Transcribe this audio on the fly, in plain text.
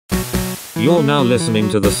You're now listening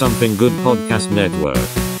to the Something Good Podcast Network.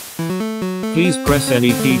 Please press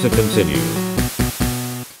any key to continue.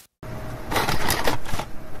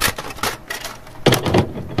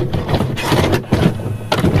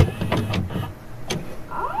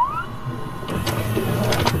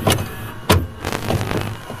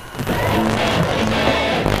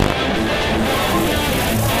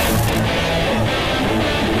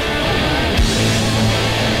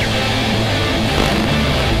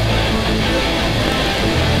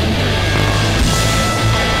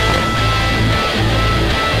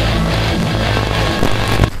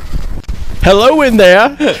 Hello in there.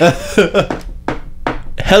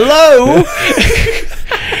 Hello.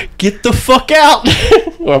 Get the fuck out.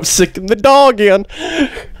 I'm sicking the dog in.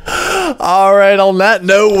 All right, on that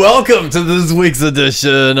note, welcome to this week's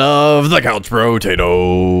edition of the Couch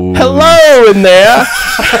Potato. Hello in there.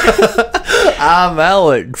 I'm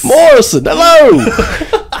Alex Morrison. Hello.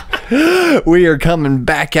 We are coming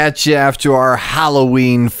back at you after our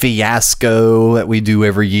Halloween fiasco that we do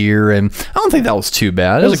every year, and I don't think that was too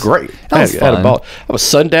bad. It was great. That was fun. I was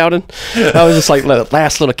sundowning. I was just like, the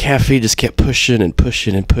last little caffeine just kept pushing and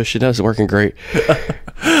pushing and pushing. That was working great.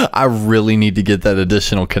 I really need to get that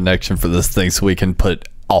additional connection for this thing so we can put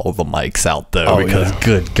all the mics out though, because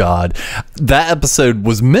good God, that episode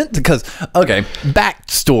was meant to, because, okay,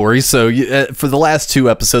 backstory. So for the last two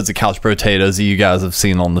episodes of Couch Potatoes that you guys have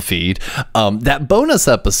seen on the feed, that bonus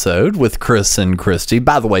episode with Chris and Christy,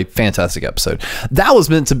 by the way, fantastic episode, that was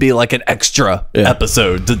meant to be like an extra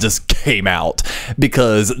episode that just came out,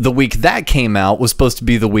 because the week that came out was supposed to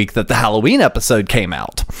be the week that the Halloween episode came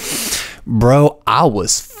out. Bro, I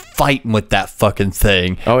was fighting with that fucking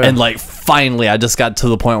thing. And like finally I just got to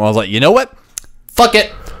the point where I was like, you know what, fuck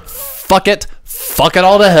it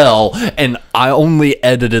all to hell. And I only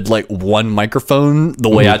edited like one microphone the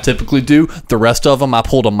way I typically do. The rest of them I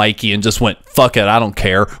pulled a Mikey and just went, fuck it, I don't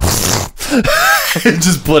care.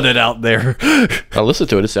 Just put it out there. I listened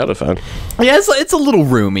to it. It sounded fine. Yeah, it's a little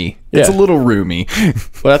roomy. It's a little roomy.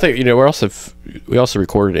 But I think, you know, we also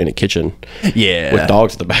recorded in a kitchen. Yeah, with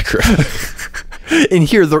dogs in the background. And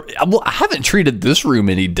here, I haven't treated this room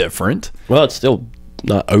any different. Well, it's still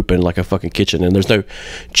not open like a fucking kitchen, and there's no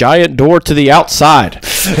giant door to the outside.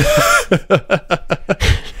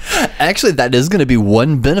 Actually, that is going to be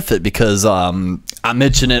one benefit, because I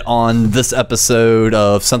mentioned it on this episode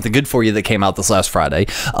of Something Good For You that came out this last Friday,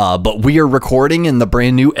 but we are recording in the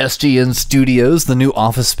brand new SGN studios. The new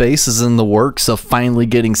office space is in the works of finally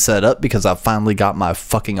getting set up, because I finally got my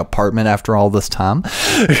fucking apartment after all this time.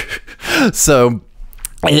 So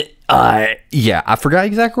yeah, I forgot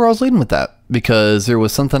exactly where I was leading with that, because there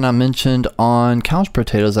was something I mentioned on Couch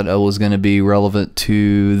Potatoes that was going to be relevant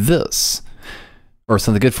to this. Or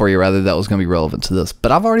Something Good For You, rather, that was going to be relevant to this.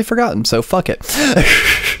 But I've already forgotten, so fuck it.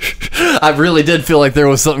 I really did feel like there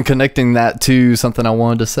was something connecting that to something I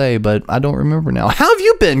wanted to say, but I don't remember now. How have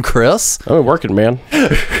you been, Chris? I've been working, man. I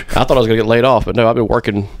thought I was going to get laid off, but no, I've been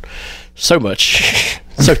working so much.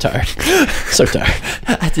 So tired. So tired.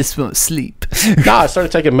 I just won't sleep. No, I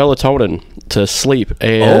started taking melatonin to sleep,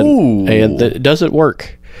 and it doesn't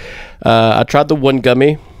work. I tried the one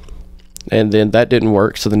gummy, and then that didn't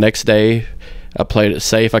work. So the next day, I played it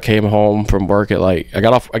safe. I came home from work at I get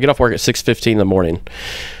off work at 6:15 in the morning.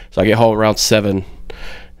 So I get home around 7,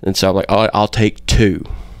 and so I'm like, I'll take 2.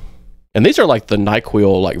 And these are like the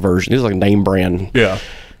NyQuil version. These are like name brand. Yeah.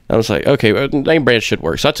 I was like, okay, well, name brand should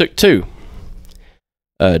work. So I took 2.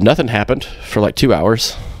 Nothing happened for 2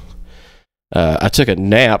 hours. I took a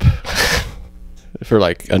nap for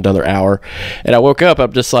another hour, and I woke up.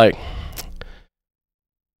 I'm just like,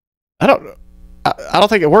 I don't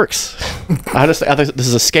think it works. I think this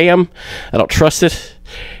is a scam. I don't trust it.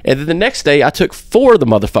 And then the next day, I took 4 of the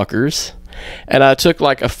motherfuckers, and I took a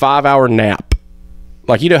 5-hour nap.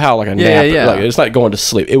 You know how a nap, it's not going to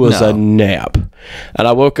sleep. It was a nap. And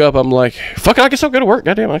I woke up, I'm like, fuck it, I guess I'll go to work.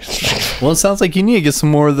 Goddamn. Well, it sounds like you need to get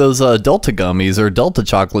some more of those Delta gummies or Delta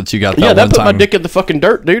chocolates you got that one time. Yeah, that put my dick in the fucking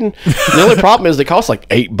dirt, dude. And the only problem is they cost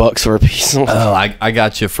 $8 for a piece. Oh, I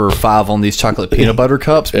got you for $5 on these chocolate peanut butter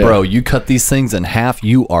cups. Yeah. Bro, you cut these things in half,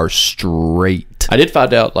 you are straight. I did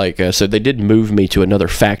find out, so they did move me to another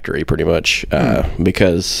factory pretty much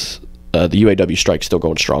because the UAW strike's still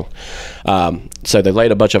going strong. So they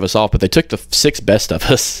laid a bunch of us off, but they took the 6 best of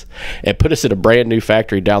us and put us in a brand new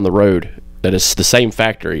factory down the road that is the same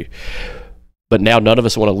factory. But now none of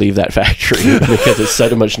us want to leave that factory because it's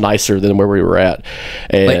so much nicer than where we were at.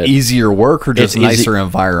 And easier work or just nicer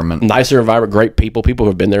environment? Nicer environment, great people who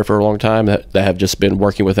have been there for a long time that have just been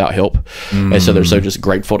working without help. And so they're so just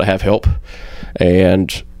grateful to have help.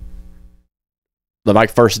 And the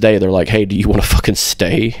like first day, they're like, hey, do you want to fucking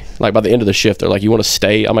stay? Like by the end of the shift, they're like, you want to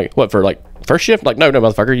stay? I'm like, what, for like first shift? Like, no,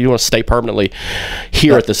 motherfucker, you want to stay permanently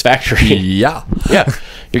here at this factory? Yeah. Yeah,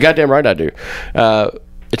 you're goddamn right I do.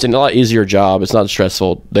 It's a lot easier job. It's not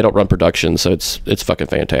stressful. They don't run production, so it's fucking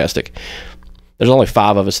fantastic. There's only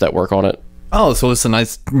 5 of us that work on it. Oh, so it's a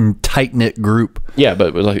nice tight knit group. Yeah,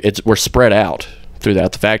 but we're spread out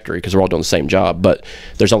throughout the factory because we're all doing the same job. But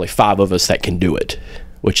there's only 5 of us that can do it,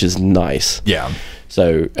 which is nice. Yeah.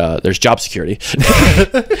 So there's job security.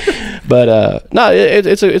 But no,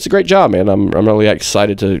 it's a great job, man. I'm really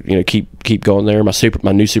excited to keep going there.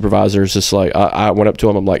 My new supervisor is just like, I went up to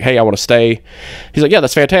him. I'm like, hey, I want to stay. He's like, yeah,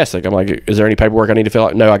 that's fantastic. I'm like, is there any paperwork I need to fill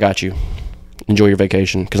out? No, I got you. Enjoy your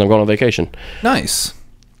vacation because I'm going on vacation. Nice.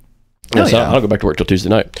 Yeah, so I don't go back to work till Tuesday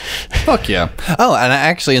night. Fuck yeah. Oh, and I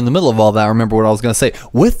actually, in the middle of all that, I remember what I was going to say.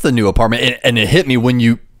 With the new apartment, and it hit me when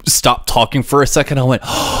you stopped talking for a second. I went,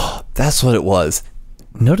 oh, that's what it was.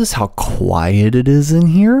 Notice how quiet it is in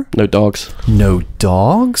here. No dogs. No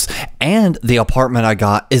dogs. And the apartment I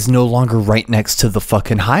got is no longer right next to the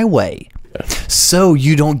fucking highway. Yeah. So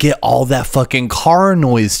you don't get all that fucking car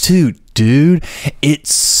noise too. Dude,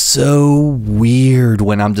 it's so weird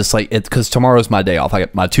when I'm just like, because tomorrow's my day off. I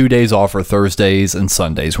get my 2 days off for Thursdays and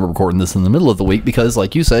Sundays. We're recording this in the middle of the week because,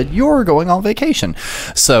 like you said, you're going on vacation.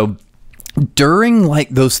 So during like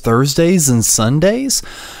those Thursdays and Sundays,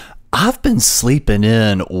 I've been sleeping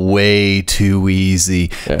in way too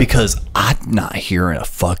easy because I'm not hearing a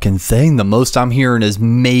fucking thing. The most I'm hearing is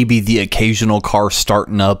maybe the occasional car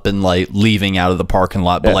starting up and like leaving out of the parking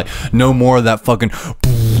lot, but like no more of that fucking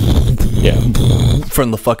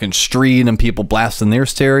from the fucking street and people blasting their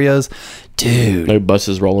stereos. Dude. No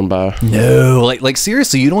buses rolling by. No, like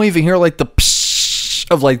seriously, you don't even hear like the psh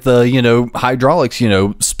of like the, hydraulics,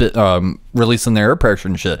 spit releasing their air pressure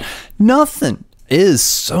and shit. Nothing. It is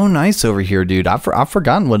so nice over here, dude. I've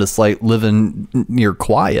forgotten what it's like living near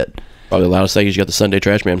quiet. Probably the loudest thing is you got the Sunday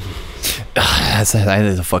trash man. That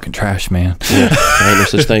is a fucking trash man. Yeah, ain't no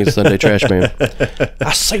such thing as Sunday trash man.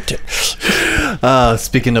 I said it.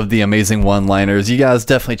 Speaking of the amazing one-liners, you guys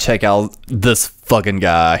definitely check out this fucking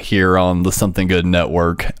guy here on the Something Good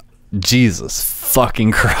Network. Jesus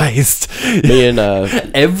fucking Christ.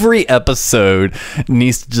 Every episode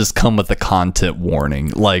needs to just come with a content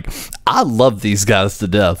warning. Like, I love these guys to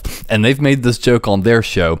death, and they've made this joke on their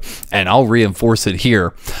show, and I'll reinforce it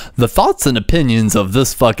here. The thoughts and opinions of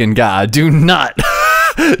this fucking guy do not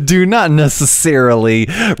necessarily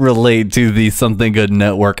relate to the Something Good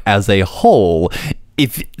Network as a whole.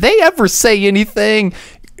 If they ever say anything,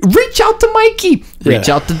 reach out to Mikey. Reach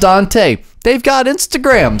out to Dante. They've got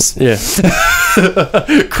Instagrams. Yeah.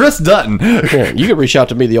 Chris Dutton. Yeah, you can reach out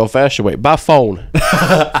to me the old-fashioned way. By phone.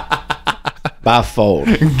 By phone.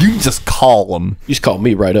 You just call them. You just call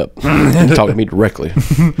me right up. You can talk to me directly.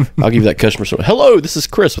 I'll give you that customer service. Hello, this is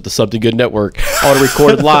Chris with the Something Good Network on a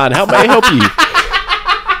recorded line. How may I help you?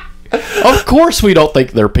 Of course we don't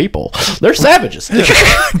think they're people. They're savages.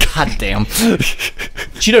 God damn.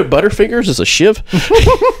 Did you know Butterfingers is a shiv?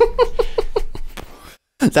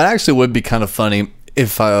 That actually would be kind of funny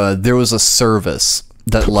if there was a service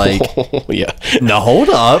that like No, hold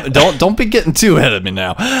up. Don't be getting too ahead of me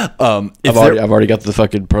now. I've already got the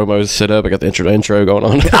fucking promos set up. I got the intro going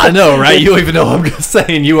on. I know, right? You don't even know what I'm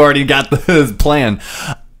saying. You already got the plan.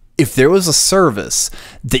 If there was a service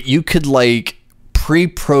that you could like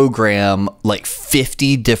pre-program like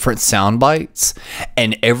 50 different sound bites,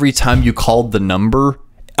 and every time you called the number,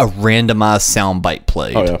 a randomized soundbite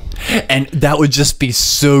played. Oh, yeah. And that would just be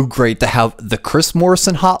so great to have the Chris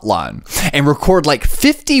Morrison hotline and record like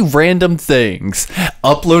 50 random things,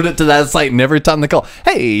 upload it to that site, and every time they call,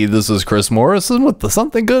 hey, this is Chris Morrison with the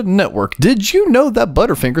Something Good Network. Did you know that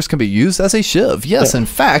Butterfingers can be used as a shiv? Yes, in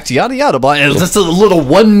fact, yada yada blah. And it's just a little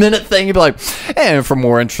 1 minute thing. You'd be like, and for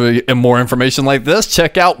more information like this,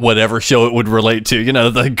 check out whatever show it would relate to.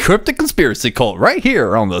 The Cryptic Conspiracy Cult right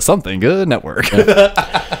here on the Something Good Network.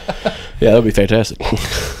 Yeah, that'd be fantastic.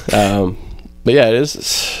 But yeah, it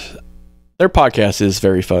is. Their podcast is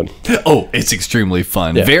very fun. Oh, it's extremely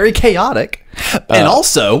fun. Yeah. Very chaotic. And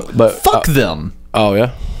also, fuck them. Oh,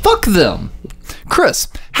 yeah? Fuck them. Chris,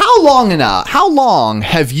 how long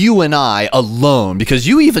have you and I alone, because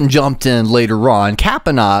you even jumped in later on, Cap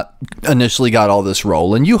and I initially got all this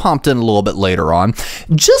rolling, you humped in a little bit later on,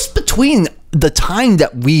 just between the time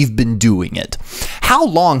that we've been doing it, how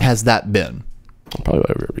long has that been? Probably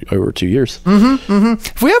over 2 years.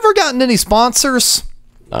 Have we ever gotten any sponsors?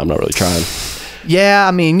 I'm not really trying. Yeah,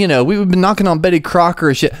 I mean, we've been knocking on Betty Crocker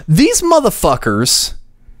and shit. These motherfuckers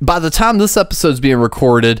by the time this episode's being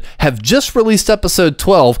recorded, have just released episode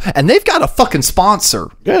 12, and they've got a fucking sponsor.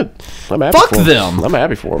 Good. I'm happy Fuck for 'em. them. I'm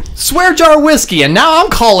happy for them. Swear Jar Whiskey, and now I'm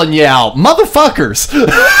calling you out, motherfuckers.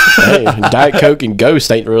 Hey, Diet Coke and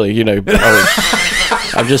Ghost ain't really,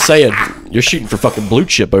 I'm just saying, you're shooting for fucking blue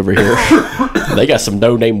chip over here. They got some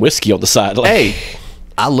no-name whiskey on the side. Like, Hey,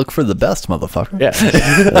 I look for the best, motherfucker.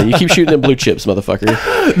 Yeah. You keep shooting them blue chips,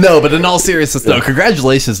 motherfucker. No, but in all seriousness, though,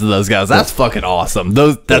 congratulations to those guys. That's fucking awesome.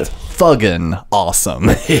 That's fucking awesome.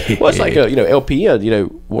 Well, it's like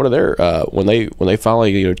LPN. One of their when they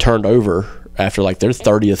finally turned over after like their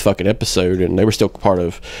 30th fucking episode, and they were still part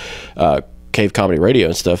of Cave Comedy Radio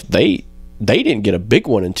and stuff. They didn't get a big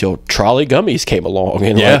one until Trolley Gummies came along,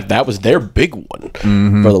 and like that was their big one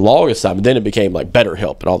for the longest time. And then it became like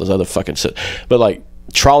BetterHelp and all this other fucking shit. But like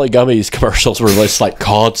Trolley Gummies commercials were just like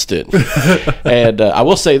constant. And I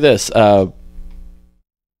will say this, in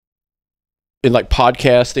like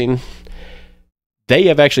podcasting, they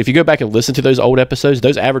have actually, if you go back and listen to those old episodes,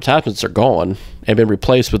 those advertisements are gone and been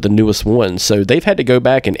replaced with the newest ones. So they've had to go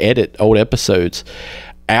back and edit old episodes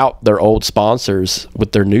out their old sponsors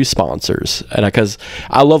with their new sponsors. And because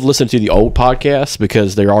I love listening to the old podcasts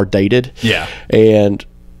because they are dated. Yeah. And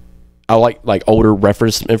I like older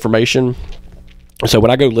reference information. So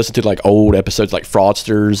when I go listen to like old episodes like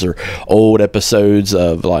Fraudsters or old episodes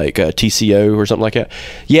of like TCO or something like that,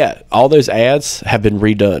 yeah, all those ads have been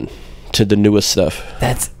redone to the newest stuff.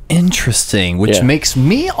 That's interesting, which makes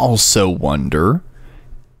me also wonder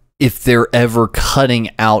if they're ever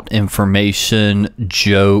cutting out information,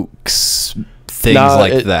 jokes, things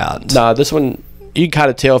like that. Nah, this one, you can kind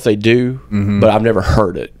of tell if they do, but I've never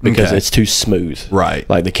heard it because it's too smooth. Right.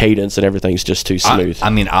 Like the cadence and everything's just too smooth. I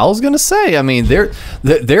mean, I was going to say,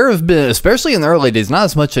 there have been, especially in the early days, not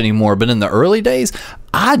as much anymore, but in the early days,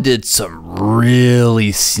 I did some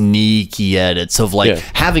really sneaky edits of like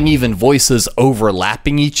having even voices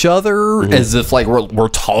overlapping each other as if like we're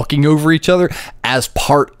talking over each other as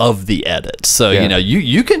part of the edit. So,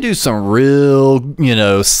 you can do some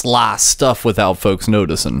real, sly stuff without folks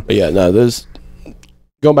noticing. But yeah, no,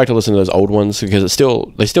 going back to listen to those old ones because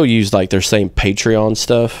they still use like their same Patreon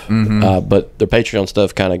stuff, but their Patreon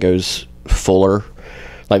stuff kind of goes fuller.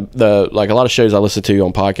 Like a lot of shows I listen to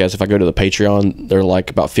on podcasts, if I go to the Patreon, they're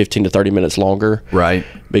like about 15 to 30 minutes longer. Right.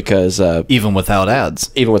 Because even without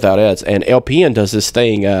ads. And LPN does this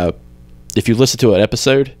thing, if you listen to an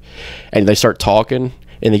episode and they start talking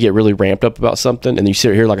and they get really ramped up about something, and you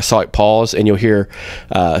hear like a slight pause, and you'll hear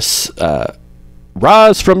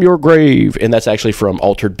 "Rise from Your Grave," and that's actually from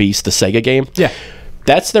Altered Beast, the Sega game. Yeah.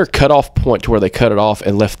 That's their cutoff point to where they cut it off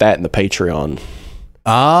and left that in the Patreon.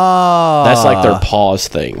 Ah. That's like their pause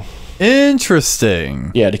thing.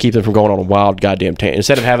 Interesting. Yeah, to keep them from going on a wild goddamn tangent.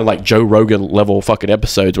 Instead of having like Joe Rogan level fucking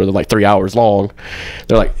episodes where they're like 3 hours long,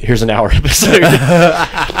 they're like, here's an hour episode.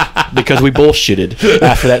 Because we bullshitted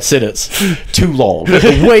after that sentence. Too long.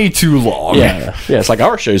 Way too long. Yeah. Yeah, it's like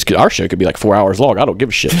our show could be like 4 hours long. I don't give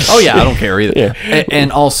a shit. Oh yeah, I don't care either. Yeah.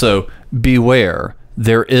 And also, beware.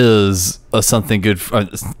 There is something good for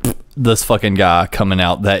this fucking guy coming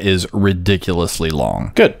out that is ridiculously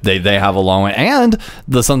long. Good. They have a long one. And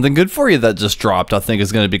the something good for you that just dropped, I think,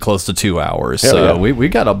 is going to be close to 2 hours. So we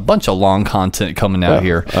got a bunch of long content coming out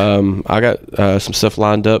here. I got some stuff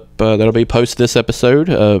lined up that'll be post this episode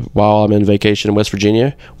while I'm in vacation in West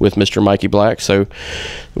Virginia with Mr. Mikey Black. So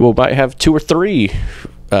we might have 2 or 3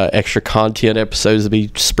 extra content episodes to be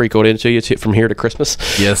sprinkled into you from here to Christmas,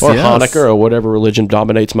 or Hanukkah, or whatever religion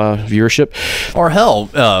dominates my viewership. Or hell,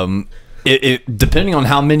 depending on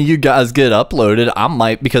how many you guys get uploaded, I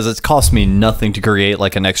might, because it's cost me nothing to create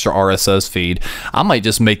like an extra RSS feed, I might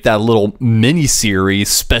just make that a little mini series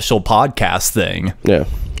special podcast thing. Yeah,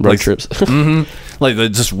 road trips. Like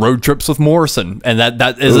just road trips with Morrison, and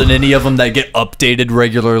that isn't any of them that get updated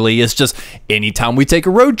regularly. It's just anytime we take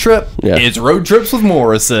a road trip, it's road trips with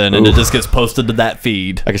Morrison, and it just gets posted to that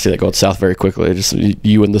feed. I can see that going south very quickly. Just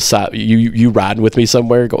you and the side, you riding with me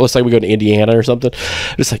somewhere. Let's say we go to Indiana or something.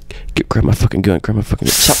 Just like grab my fucking gun, grab my fucking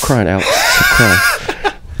gun. Stop crying, Alex. Stop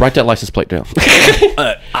crying. Write that license plate down.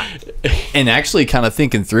 And actually kind of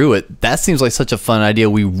thinking through it, that seems like such a fun idea.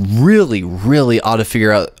 We really, really ought to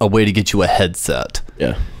figure out a way to get you a headset.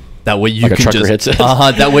 Yeah. That way you can just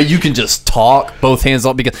that way you can just talk both hands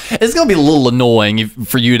on, because it's gonna be a little annoying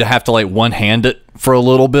for you to have to like one hand it for a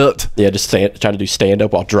little bit. Yeah, just trying to do stand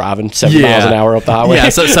up while driving 70 miles an hour up the highway. Yeah,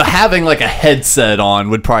 so having like a headset on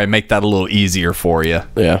would probably make that a little easier for you.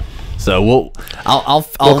 Yeah. So I'll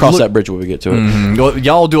cross that bridge when we get to it.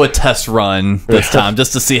 Y'all do a test run this time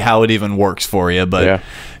just to see how it even works for you. But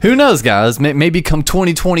who knows, guys? Maybe come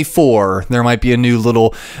 2024, there might be a new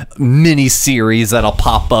little mini series that'll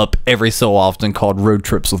pop up every so often called Road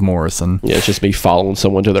Trips with Morrison. Yeah, it's just me following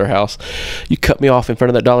someone to their house. You cut me off in front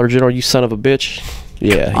of that Dollar General, you son of a bitch.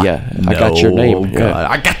 Yeah, I got your name. God,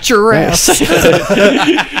 I got your ass.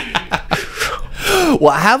 Well,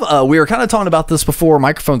 I have. We were kind of talking about this before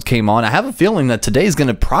microphones came on. I have a feeling that today is going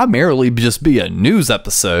to primarily just be a news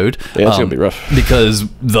episode. Yeah, it's going to be rough because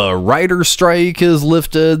the writer's strike is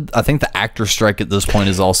lifted. I think the actor strike at this point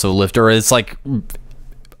is also lifted. Or it's like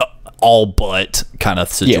all but kind of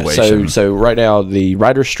situation. Yeah. So right now the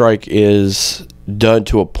writer's strike is done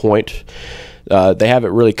to a point. They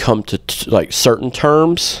haven't really come to like certain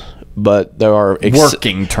terms. But there are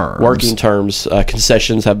working terms.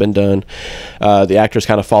 Concessions have been done. The actors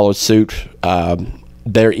kind of followed suit.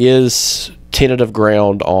 There is tentative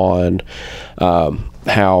ground on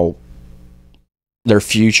how the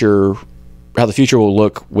future will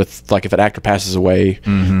look with, like, if an actor passes away,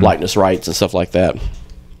 likeness rights and stuff like that.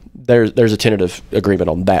 There's a tentative agreement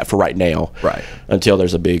on that for right now, right? Until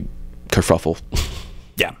there's a big kerfuffle.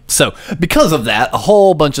 Yeah. So because of that, a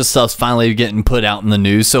whole bunch of stuff's finally getting put out in the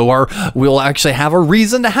news. So we'll actually have a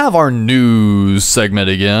reason to have our news segment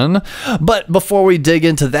again. But before we dig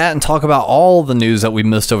into that and talk about all the news that we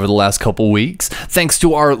missed over the last couple weeks, thanks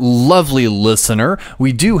to our lovely listener,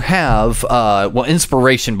 we do have,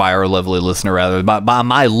 inspiration by our lovely listener, rather, by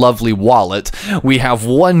my lovely wallet, we have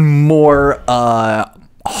one more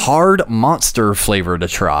hard monster flavor to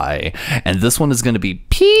try, and this one is going to be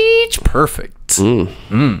peach perfect.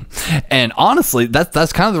 And honestly,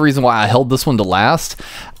 that's kind of the reason why I held this one to last.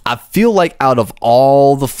 I feel like out of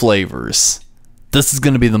all the flavors, this is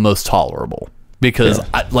going to be the most tolerable because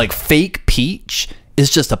like fake peach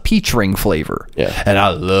is just a peach ring flavor, and I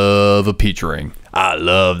love a peach ring. I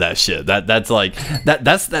love that shit. That's like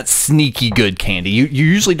that's sneaky good candy. You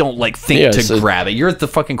usually don't like think to grab it. You're at the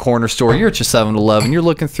fucking corner store. You're at your 7-Eleven. You're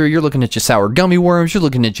looking through. You're looking at your sour gummy worms. You're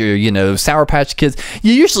looking at your Sour Patch Kids.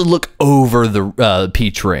 You usually look over the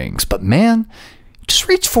peach rings, but man, just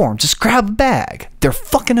reach for them. Just grab a bag. They're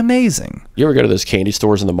fucking amazing. You ever go to those candy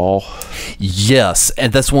stores in the mall? Yes,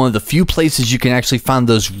 and that's one of the few places you can actually find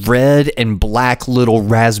those red and black little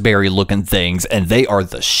raspberry looking things, and they are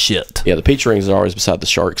the shit. Yeah, the peach rings are always beside the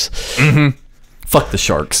sharks. Fuck the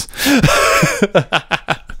sharks.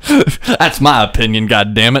 That's my opinion,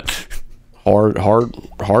 goddammit. Hard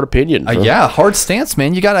opinion. Yeah, hard stance,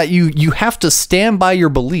 man. You have to stand by your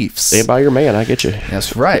beliefs. Stand by your man. I get you.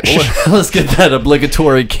 That's right. Well, let's get that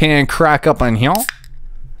obligatory can crack up on here.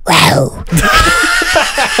 Wow.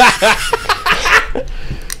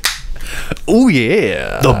 Oh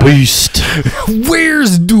yeah, the beast.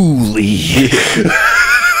 Where's Dooley?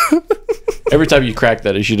 Every time you crack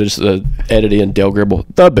that, you should just edit in Dale Gribble.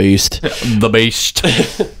 The beast. The beast.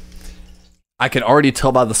 I can already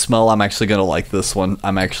tell by the smell I'm actually going to like this one.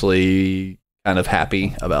 I'm actually kind of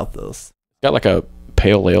happy about this. Got like a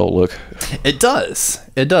pale ale look. It does.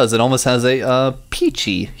 It does. It almost has a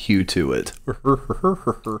peachy hue to it.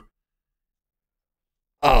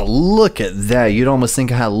 Oh, look at that. You'd almost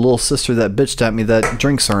think I had a little sister that bitched at me that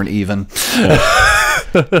drinks aren't even.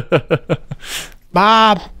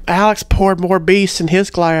 Bob, Alex poured more beast in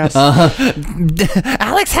his glass.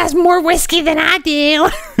 Alex has more whiskey than I do.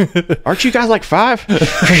 Aren't you guys like 5?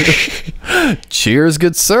 Cheers,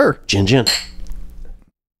 good sir. Gin.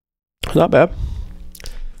 Not bad.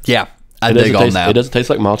 Yeah, I dig on that. It doesn't taste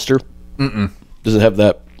like Monster. Does it have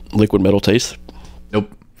that liquid metal taste?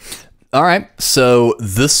 Nope. All right, so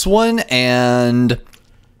this one, and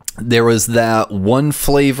there was that one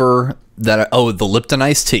flavor that the Lipton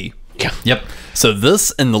iced tea. Yeah. Yep. So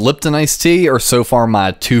this and the Lipton iced tea are so far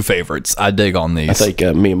my 2 favorites. I dig on these. I think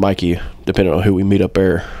me and Mikey, depending on who we meet up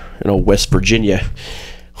there in old West Virginia,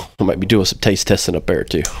 we might be doing some taste testing up there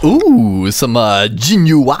too. Ooh, some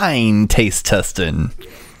genuine taste testing.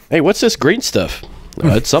 Hey, what's this green stuff?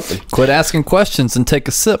 It's something. Quit asking questions and take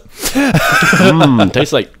a sip.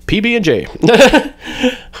 Tastes like PB&J.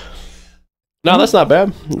 No, that's not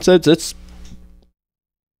bad.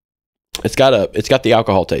 It's got the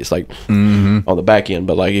alcohol taste, like on the back end,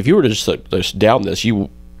 but like if you were to just down this,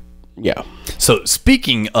 So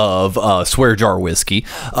speaking of swear jar whiskey,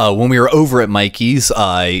 when we were over at Mikey's,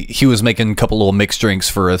 he was making a couple little mixed drinks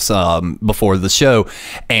for us before the show,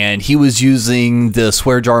 and he was using the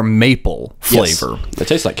swear jar maple flavor. It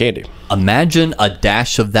tastes like candy. Imagine a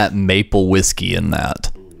dash of that maple whiskey in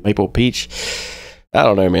that. Maple peach. I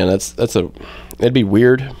don't know, man. It'd be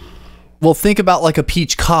weird. Well, think about like a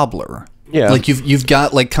peach cobbler. Yeah. Like you've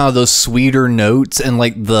got like kind of those sweeter notes, and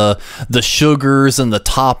like the sugars and the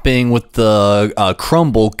topping with the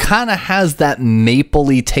crumble kind of has that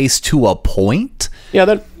mapley taste to a point.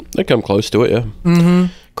 Yeah, they come close to it, yeah.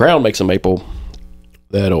 Mm-hmm. Crown makes a maple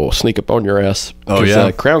that'll sneak up on your ass. Oh,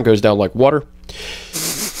 yeah? Crown goes down like water.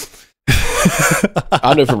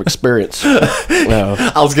 I know from experience.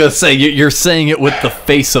 I was going to say, you're saying it with the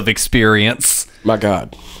face of experience. My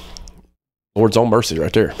God. Lord's own mercy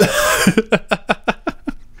right there.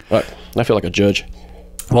 Right. I feel like a judge.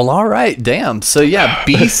 Well, all right. Damn. So, yeah,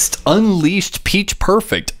 Beast Unleashed Peach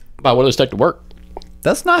Perfect. Wow, what does it take to work?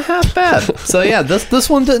 That's not half bad. So, yeah, this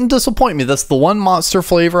one didn't disappoint me. That's the one monster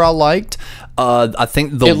flavor I liked. I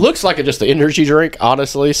think it looks like just an energy drink,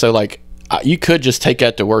 honestly. So, like, you could just take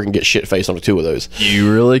that to work and get shit faced on the two of those.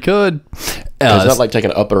 You really could. It's not like taking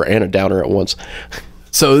an upper and a downer at once.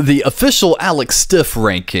 So the official Alex Stiff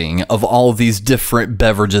ranking of all these different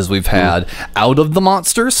beverages we've had, out of the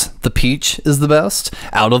monsters, the peach is the best.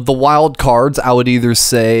 Out of the wild cards, I would either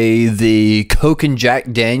say the Coke and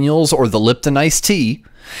Jack Daniels or the Lipton iced tea.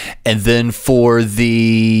 And then for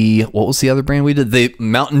the, what was the other brand we did? The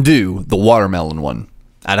Mountain Dew, the watermelon one.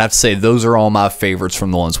 I'd have to say those are all my favorites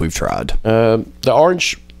from the ones we've tried. The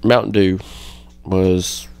orange Mountain Dew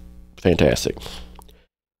was fantastic.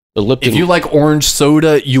 The Lipton, if you like orange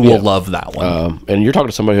soda, you will love that one. And you're talking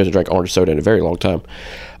to somebody who hasn't drank orange soda in a very long time.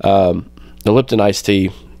 The Lipton iced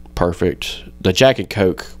tea, perfect. The Jack and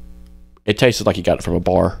Coke, it tasted like you got it from a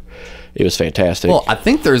bar. It was fantastic. Well, I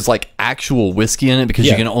think there's like actual whiskey in it because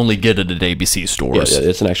you can only get it at ABC stores. Yeah,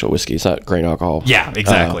 it's an actual whiskey. It's not grain alcohol. Yeah,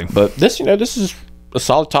 exactly. But this, this is a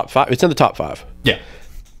solid top 5. It's in the top 5. Yeah.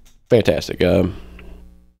 Fantastic.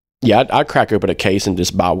 Yeah, I'd crack open a case and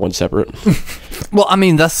just buy one separate. Well, I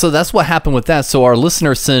mean, that's what happened with that. So our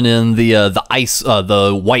listener sent in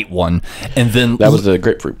the white one, and then that was the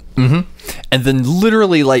grapefruit. Mm-hmm. And then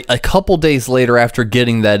literally like a couple days later after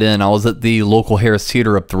getting that in, I was at the local Harris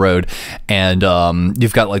Theater up the road, and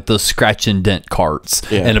you've got like those scratch and dent carts,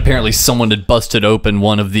 and apparently someone had busted open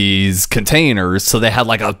one of these containers, so they had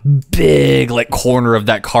like a big like corner of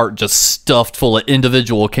that cart just stuffed full of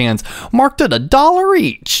individual cans marked at $1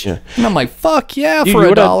 each. Yeah. And I'm like, fuck yeah, for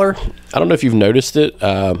 $1. I don't know if you've noticed it.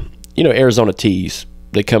 Arizona teas,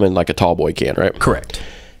 they come in like a tall boy can, right? Correct.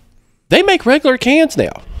 They make regular cans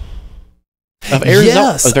now. Of Arizona,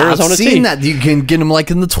 yes, I've seen that. You can get them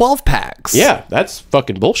like in the 12 packs. Yeah, that's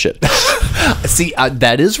fucking bullshit. See,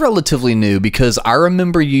 that is relatively new because I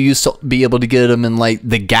remember you used to be able to get them in like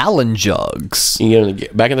the gallon jugs.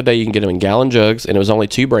 Back in the day, you can get them in gallon jugs, and it was only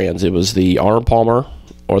 2 brands. It was the Arnold Palmer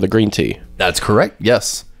or the green tea. That's correct.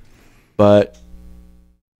 Yes, but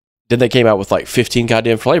then they came out with like 15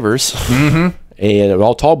 goddamn flavors, and it was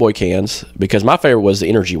all tall boy cans. Because my favorite was the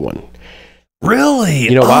energy one. Really?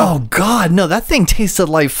 You know why? Oh God, no! That thing tasted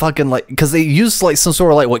like fucking like because they used like some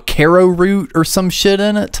sort of like what Caro root or some shit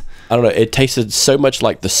in it. I don't know. It tasted so much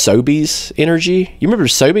like the Sobeys energy. You remember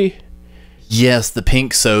Sobe? Yes, the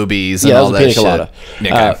pink Sobeys and all that shit.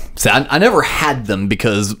 Okay. See, I never had them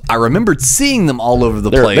because I remembered seeing them all over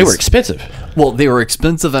the place. They were expensive. Well, they were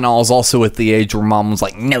expensive, and I was also at the age where Mom was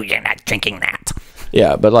like, "No, you're not drinking that."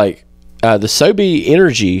 Yeah, but like the Sobe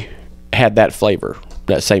energy had that flavor.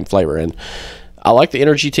 That same flavor, and I like the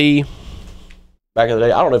energy tea back in the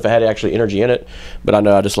day. I don't know if it had actually energy in it, but I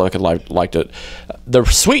know I just liked it. The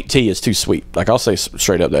sweet tea is too sweet. Like, I'll say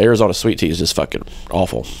straight up, the Arizona sweet tea is just fucking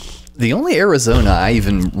awful. The only Arizona I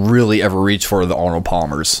even really ever reached for are the Arnold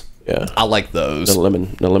Palmers. Yeah, I like those. The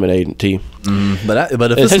lemonade tea. But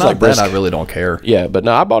if it's not like that, I really don't care. Yeah, but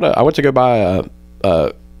no, I went to go buy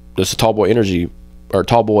this Tall Boy Energy or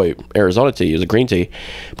Tall Boy Arizona tea. It was a green tea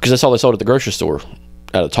because that's all they sold at the grocery store.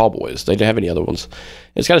 Out of Tall Boys, they didn't have any other ones.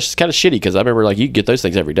 It's kind of shitty because I remember like you get those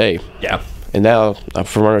things every day. Yeah, and now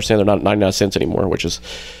from what I understand, they're not 99 cents anymore, which is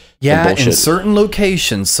in certain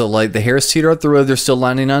locations. So like the Harris Teeter up the road, they're still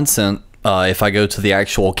 99 cents. If I go to the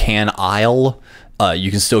actual can aisle,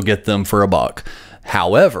 you can still get them for $1.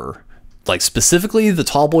 However, like specifically the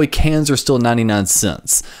Tall Boy cans are still 99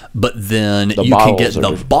 cents, but then you can get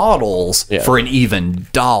the bottles for an even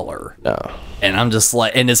 $1. No, and I'm just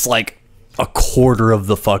like, and it's like a quarter of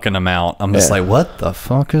the fucking amount. I'm just like, what the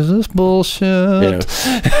fuck is this bullshit?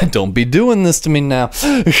 Don't be doing this to me now.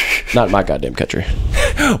 Not in my goddamn country.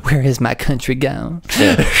 Where is my country gone?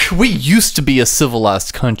 Yeah. We used to be a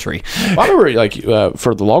civilized country. Well, I remember, like,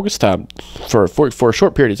 for the longest time, for a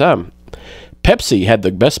short period of time, Pepsi had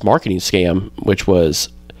the best marketing scam, which was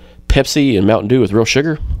Pepsi and Mountain Dew with real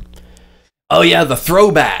sugar. Oh yeah, the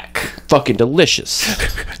throwback. Fucking delicious.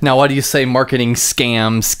 Now, why do you say marketing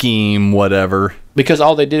scam, scheme, whatever? because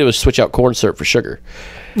all they did was switch out corn syrup for sugar.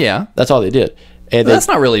 Yeah. That's all they did. And that's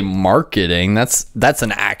not really marketing. That's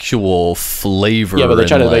an actual flavor. Yeah, but they're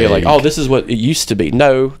trying to make it like, oh, this is what it used to be.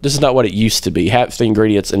 No, this is not what it used to be. Half the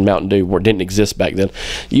ingredients in Mountain Dew didn't exist back then.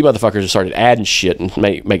 You motherfuckers just started adding shit and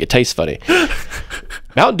make it taste funny.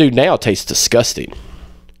 Mountain Dew now tastes disgusting.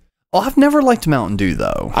 Well, I've never liked Mountain Dew,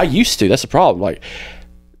 though. I used to. That's the problem. Like,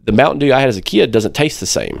 the Mountain Dew I had as a kid doesn't taste the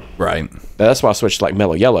same. Right. That's why I switched to like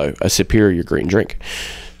Mellow Yellow, a superior green drink.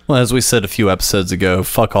 Well, as we said a few episodes ago,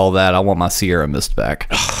 fuck all that. I want my Sierra Mist back.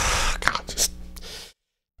 God, just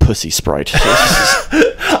pussy Sprite.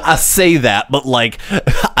 I say that, but like,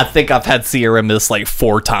 I think I've had Sierra Mist like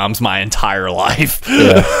 4 times my entire life.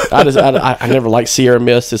 Yeah, I never liked Sierra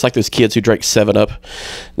Mist. It's like those kids who drank 7-Up.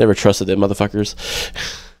 Never trusted them motherfuckers.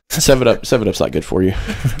 7-Up's not good for you.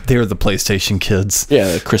 They're the PlayStation kids.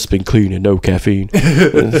 Yeah, crisp and clean and no caffeine.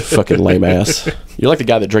 Fucking lame ass. You're like the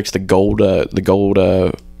guy that drinks the gold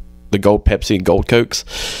Pepsi and gold Cokes.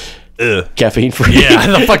 Ugh. Caffeine free. Yeah,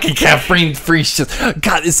 the fucking caffeine free shit.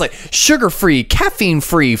 God, it's like sugar free, caffeine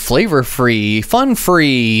free, flavor free, fun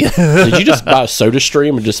free. Did you just buy a Soda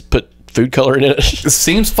Stream and just put food coloring in it? It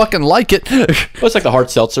seems fucking like it. Well, it's like the hard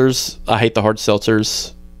seltzers. I hate the hard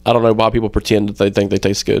seltzers. I don't know why people pretend that they think they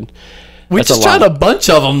taste good. We just tried a bunch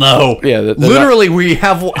of them though. Yeah, literally,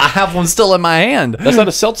 I have one still in my hand. That's not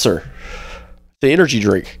a seltzer. The energy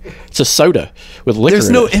drink. It's a soda with liquor. There's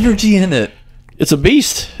no energy in it. It's a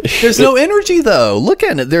beast. There's no energy though. Look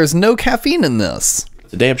at it. There's no caffeine in this.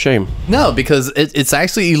 It's a damn shame. No, because it's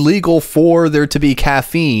actually illegal for there to be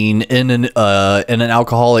caffeine in an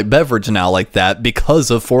alcoholic beverage now like that because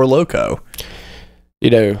of Four Loko. You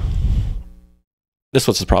know, this is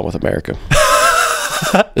what's the problem with America.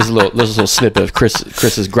 There's a little snippet of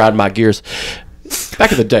Chris's grind my gears.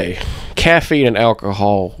 Back in the day, caffeine and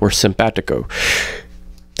alcohol were simpatico.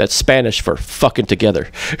 That's Spanish for fucking together.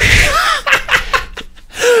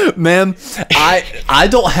 Man, I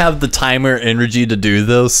don't have the time or energy to do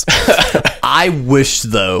this. I wish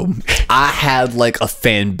though I had like a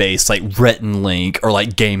fan base like Rhett and Link or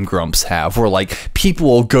like Game Grumps have, where like people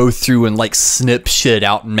will go through and like snip shit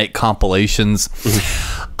out and make compilations.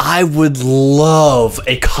 I would love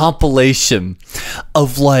a compilation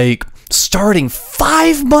of like starting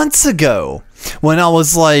 5 months ago when I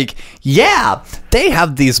was like, yeah, they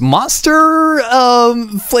have these Monster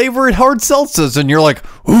flavored hard seltzers, and you're like,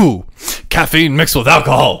 ooh, caffeine mixed with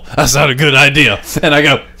alcohol. That's not a good idea. And I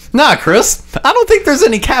go, nah, Chris, I don't think there's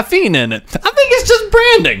any caffeine in it. I think it's just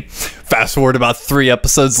branding. Fast forward about 3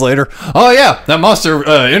 episodes later. Oh yeah, that Monster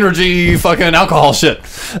energy fucking alcohol shit.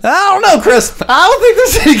 I don't know, Chris. I don't think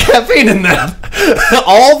there's any caffeine in that.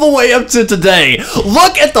 All the way up to today.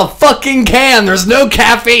 Look at the fucking can. There's no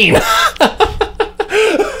caffeine.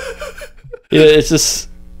 Yeah, it's just...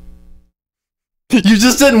 You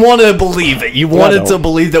just didn't want to believe it. You wanted to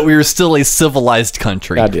believe that we were still a civilized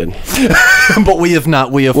country. I did. But we have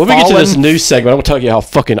not. We have when fallen. we get to this news segment, I'm going to tell you how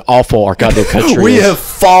fucking awful our goddamn country is. We have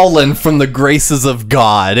fallen from the graces of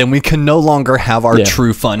God, and we can no longer have our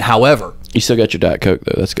true fun. However... You still got your Diet Coke,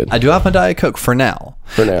 though. That's good. I do have my Diet Coke for now.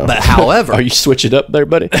 For now. But however... Are you switching up there,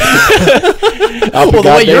 buddy? Well,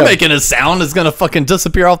 the way you're making it sound is going to fucking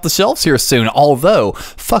disappear off the shelves here soon. Although,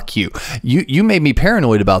 fuck you. You made me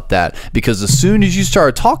paranoid about that, because as soon as you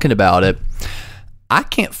started talking about it, I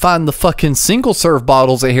can't find the fucking single-serve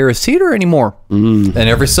bottles at Harris Teeter anymore. And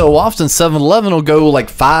every so often, 7-Eleven will go like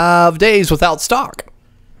 5 days without stock.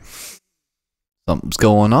 Something's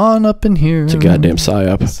going on up in here. It's a goddamn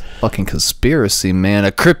psyop. It's a fucking conspiracy, man.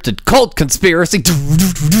 A cryptid cult conspiracy.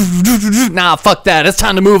 Nah, fuck that. It's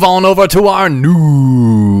time to move on over to our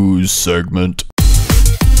news segment.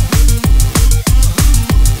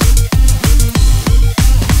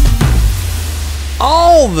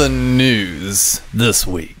 All the news this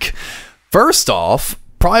week. First off,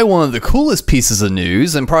 probably one of the coolest pieces of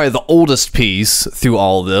news, and probably the oldest piece through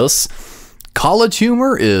all this, College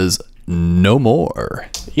Humor is no more.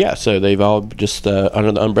 Yeah, so they've all just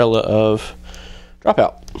under the umbrella of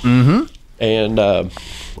Dropout. And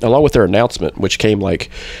along with their announcement, which came like,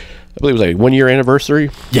 I believe it was a 1-year anniversary.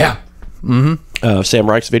 Yeah. Of Sam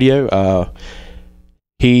Reich's video.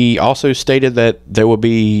 He also stated that there will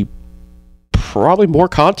be probably more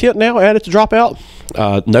content now added to Dropout.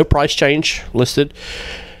 No price change listed.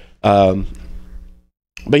 But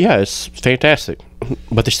yeah, it's fantastic.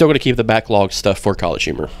 But they're still going to keep the backlog stuff for College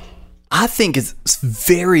Humor. I think it's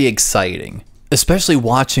very exciting, especially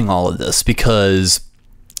watching all of this, because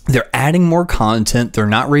They're adding more content. They're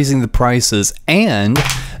not raising the prices, and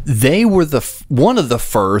they were one of the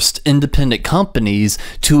first independent companies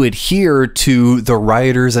to adhere to the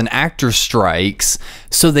writers and actors strikes,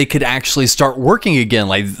 so they could actually start working again.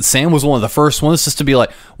 Like Sam was one of the first ones just to be like,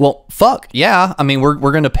 "Well, fuck yeah! I mean, we're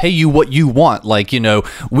going to pay you what you want. Like,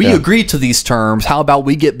 we agreed to these terms. How about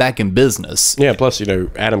we get back in business?" Yeah. Plus,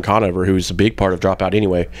 Adam Conover, who's a big part of Dropout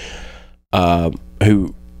anyway,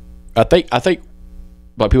 who I think.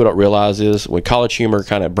 What people don't realize is when College Humor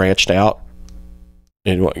kind of branched out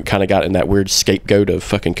and kind of got in that weird scapegoat of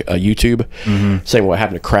fucking YouTube, saying what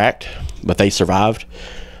happened to Cracked, but they survived,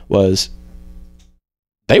 was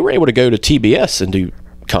they were able to go to TBS and do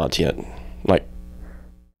content. Like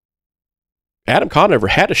Adam Conover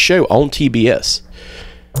had a show on TBS.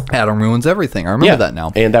 Adam Ruins Everything. I remember that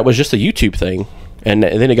now. And that was just a YouTube thing. And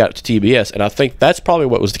then it got to TBS, and I think that's probably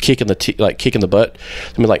what was the kick in the butt.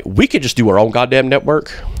 I mean, like, we could just do our own goddamn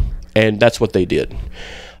network, and that's what they did.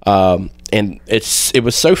 And it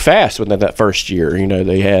was so fast within that first year.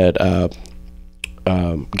 They had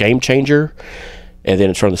Game Changer, and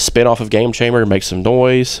then it's from the spinoff of Game Changer, Make Some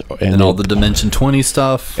Noise, and all the Dimension 20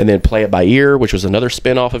 stuff, and then Play It by Ear, which was another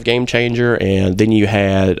spinoff of Game Changer, and then you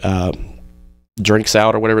had Drinks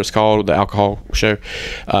Out or whatever it's called, the alcohol show.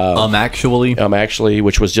 Actually,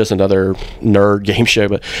 which was just another nerd game show,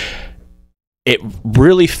 but it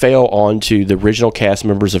really fell onto the original cast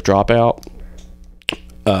members of Dropout,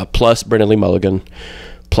 plus Brendan Lee Mulligan,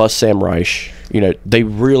 plus Sam Reich. They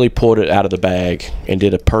really pulled it out of the bag and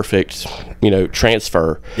did a perfect,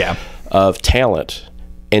 transfer of talent,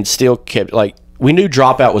 and still kept, like, we knew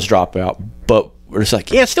Dropout was Dropout, but we're just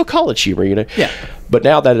like, yeah, it's still College Humor, Yeah. But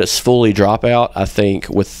now that it's fully Dropout, I think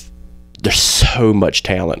there's so much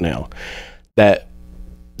talent now that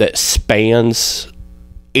spans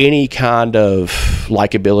any kind of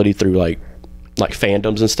likability through like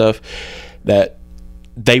fandoms and stuff, that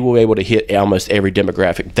they will be able to hit almost every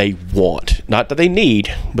demographic they want. Not that they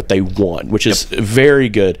need, but they want, which is very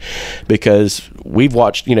good, because we've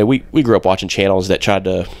watched, we grew up watching channels that tried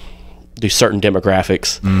to do certain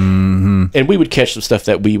demographics, and we would catch some stuff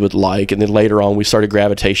that we would like, and then later on we started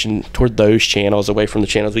gravitation toward those channels away from the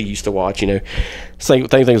channels we used to watch. Same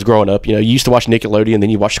things growing up. You used to watch Nickelodeon,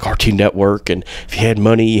 then you watched Cartoon Network, and if you had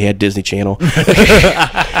money, you had Disney Channel.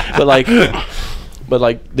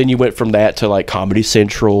 but then you went from that to like Comedy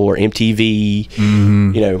Central or MTV,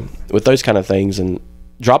 with those kind of things. And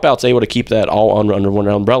Dropout's able to keep that all under one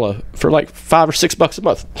umbrella for like $5 or $6 a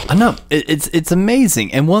month. I know, it's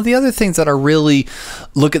amazing. And one of the other things that I really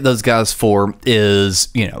look at those guys for is,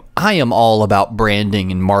 I am all about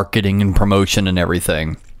branding and marketing and promotion and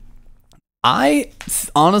everything. I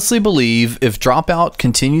honestly believe if Dropout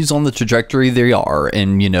continues on the trajectory they are,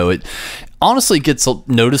 and it honestly gets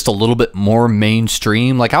noticed a little bit more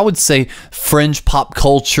mainstream, like I would say fringe pop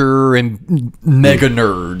culture and mega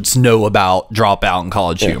nerds know about Dropout and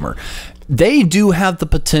College Humor, they do have the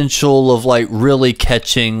potential of like really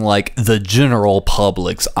catching like the general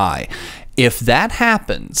public's eye. If that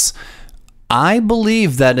happens, I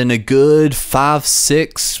believe that in a good 5,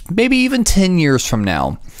 6, maybe even 10 years from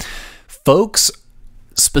now, folks,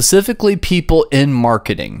 specifically people in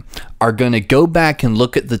marketing, are going to go back and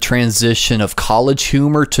look at the transition of College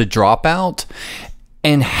Humor to Dropout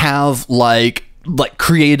and have like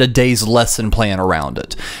create a day's lesson plan around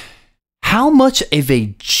it. How much of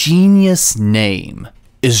a genius name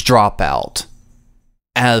is Dropout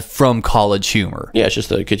from College Humor? Yeah, it's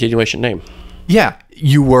just a continuation name. Yeah,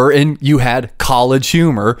 you had College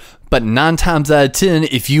Humor, but 9 times out of 10,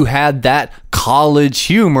 if you had that College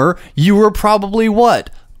Humor, you were probably what?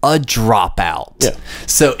 A dropout. Yeah.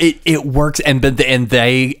 So it works, and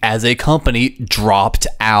they as a company dropped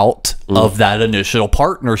out of that initial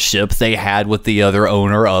partnership they had with the other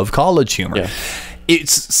owner of College Humor. Yeah.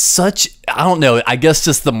 It's such, I don't know, I guess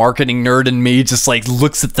just the marketing nerd in me just like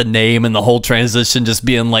looks at the name and the whole transition just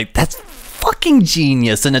being like, that's fucking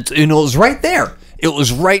genius. And it was right there. It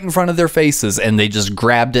was right in front of their faces, and they just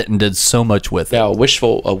grabbed it and did so much with it. Now, a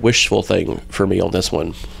wishful thing for me on this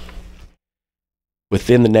one.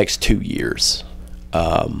 Within the next 2 years,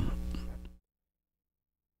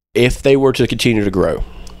 if they were to continue to grow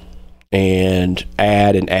and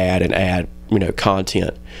add,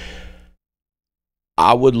 content,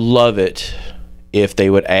 I would love it if they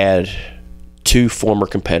would add 2 former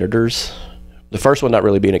competitors. The first one not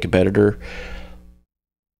really being a competitor,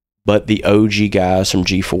 but the OG guys from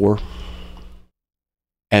G4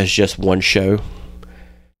 as just one show,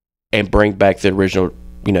 and bring back the original,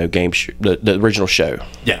 the original show.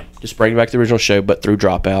 Yeah. Just bring back the original show, but through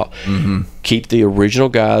Dropout. Keep the original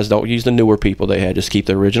guys. Don't use the newer people they had. Just keep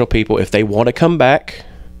the original people. If they want to come back,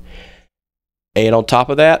 And on top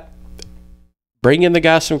of that, bring in the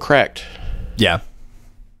guys from Cracked. Yeah.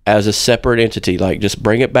 As a separate entity. Like, just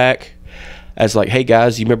bring it back as like, hey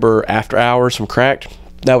guys, you remember After Hours from Cracked?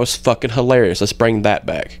 That was fucking hilarious. Let's bring that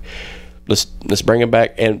back. Let's bring it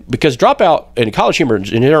back. And because Dropout and College Humor in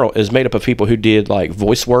general is made up of people who did like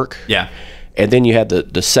voice work. Yeah. And then you had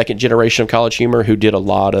the second generation of College Humor who did a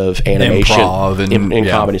lot of animation and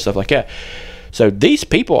comedy stuff like that. So these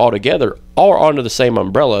people all together are under the same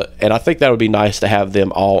umbrella, and I think that would be nice to have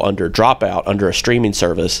them all under Dropout, under a streaming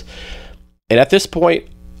service. And at this point,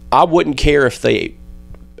 I wouldn't care if they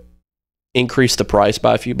increase the price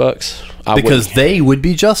by a few bucks. Because they would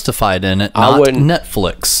be justified in it, not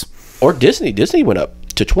Netflix. Or Disney. Disney went up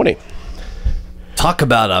to $20. Talk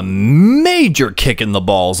about a major kick in the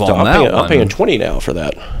balls on that one. I'm paying $20 now for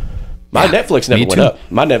that. My Netflix never went up.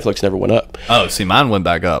 My Netflix never went up. Oh, see, mine went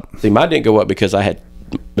back up. See, mine didn't go up because I had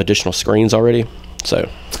additional screens already.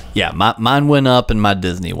 So, yeah, mine went up and my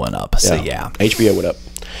Disney went up. So, yeah. HBO went up.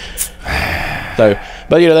 So,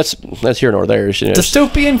 but you know, that's here nor there. You know,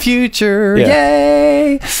 dystopian future,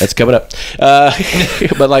 yay! That's coming up. But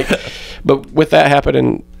with that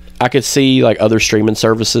happening, I could see like other streaming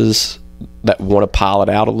services that want to pile it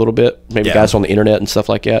out a little bit. Maybe guys on the internet and stuff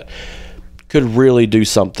like that could really do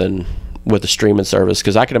something with the streaming service,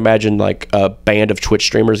 because I can imagine like a band of Twitch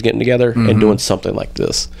streamers getting together and doing something like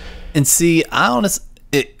this. And see,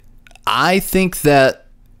 I think that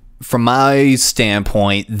from my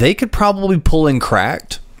standpoint, they could probably pull in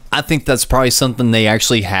Cracked. I think that's probably something they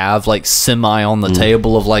actually have like semi on the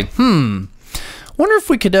table of like, wonder if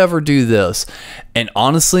we could ever do this. And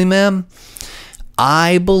honestly, man,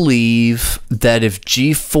 I believe that if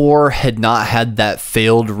G4 had not had that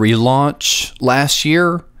failed relaunch last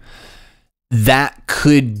year, that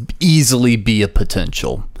could easily be a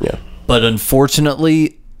potential. Yeah. But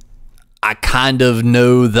unfortunately, I kind of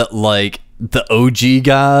know that like the OG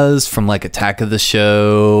guys from like Attack of the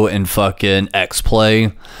Show and fucking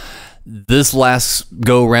X-Play, this last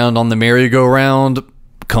go round on the merry-go-round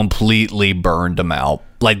completely burned them out.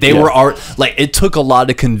 Like they were like, it took a lot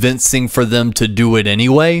of convincing for them to do it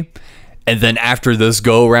anyway. And then after this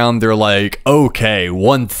go round, they're like, okay,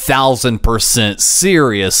 1000%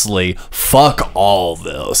 seriously, fuck all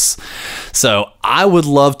this. So I would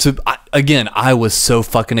love to, again, I was so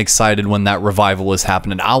fucking excited when that revival was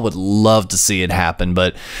happening. I would love to see it happen,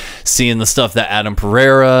 but seeing the stuff that Adam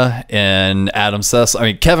Pereira and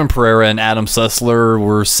Kevin Pereira and Adam Sessler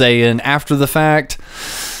were saying after the fact,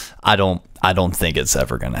 I don't think it's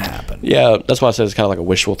ever going to happen. Yeah, that's why I said it's kind of like a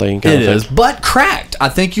wishful thing. It is, but Cracked. I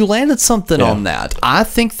think you landed something on that. I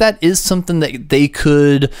think that is something that they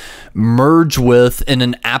could merge with in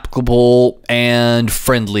an applicable and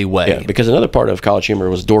friendly way. Yeah, because another part of College Humor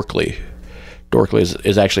was Dorkly. Dorkly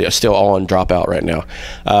is actually still all on Dropout right now.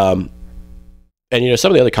 And, you know,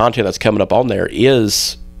 some of the other content that's coming up on there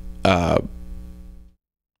is 2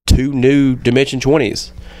 new Dimension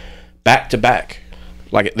 20s back to back.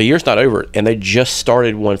 Like, the year's not over, and they just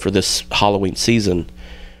started one for this Halloween season.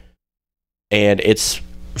 And it's,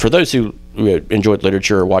 for those who enjoyed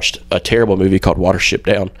literature or watched a terrible movie called Watership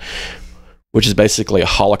Down, which is basically a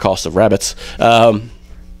holocaust of rabbits,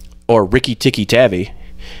 or Ricky Tikki Tavi,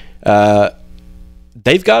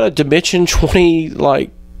 they've got a Dimension 20,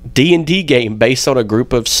 like, D&D game based on a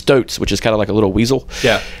group of stoats, which is kind of like a little weasel.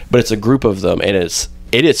 Yeah. But it's a group of them, and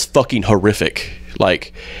it is fucking horrific.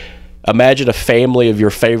 Like, imagine a family of your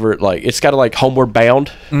favorite, like, it's kind of like Homeward Bound,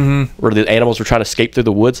 where the animals were trying to escape through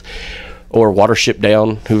the woods, or Watership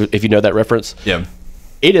Down, if you know that reference. Yeah.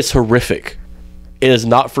 It is horrific. It is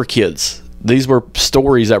not for kids. These were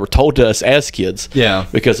stories that were told to us as kids. Yeah.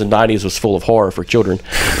 Because the 90s was full of horror for children.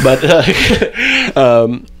 But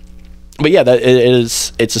yeah,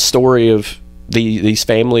 it's a story of these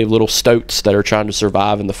family of little stoats that are trying to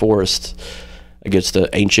survive in the forest against the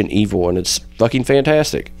ancient evil, and it's fucking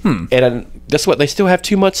fantastic. And guess what? They still have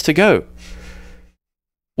 2 months to go.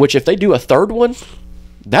 Which, if they do a third one,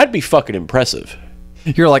 that'd be fucking impressive.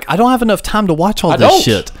 You're like, I don't have enough time to watch all this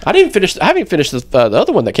shit. I haven't finished the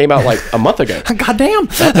other one that came out like a month ago. Goddamn.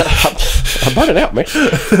 I'm burning out, man.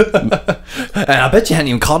 And I bet you hadn't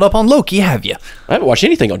even caught up on Loki, have you? I haven't watched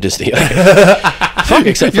anything on Disney.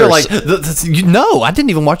 Except you're like, no, I didn't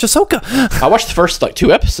even watch Ahsoka. I watched the first like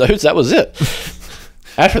 2 episodes. That was it.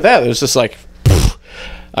 After that, it was just like,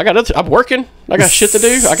 I'm working. I got shit to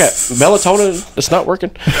do. I got melatonin that's not working.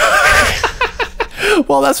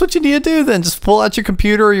 Well, that's what you need to do then. Just pull out your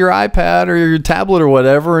computer or your iPad or your tablet or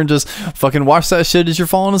whatever and just fucking watch that shit as you're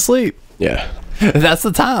falling asleep. Yeah. That's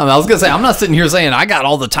the time. I was gonna say, I'm not sitting here saying I got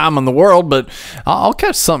all the time in the world, but I'll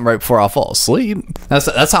catch something right before I fall asleep.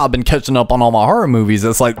 That's how I've been catching up on all my horror movies.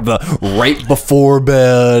 It's like the right before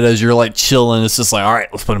bed as you're like chilling. It's just like, all right,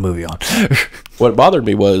 let's put a movie on. What bothered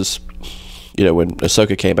me was, when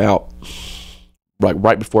Ahsoka came out,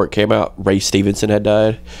 right before it came out, Ray Stevenson had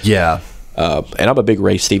died. Yeah. And I'm a big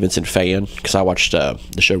Ray Stevenson fan because I watched the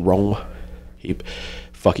show Rome. He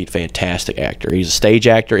fucking fantastic actor. He's a stage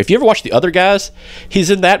actor. If you ever watch The Other Guys, he's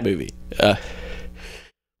in that movie.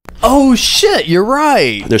 Oh shit, you're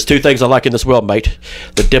right. There's two things I like in this world, mate: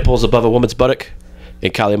 the dimples above a woman's buttock,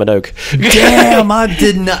 and Kylie Minogue. Damn, I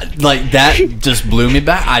did not like that. Just blew me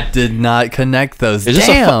back. I did not connect those. Is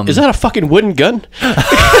that a fucking wooden gun?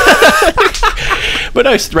 But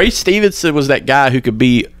no, Ray Stevenson was that guy who could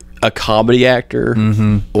be a comedy actor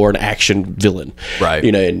or an action villain, right?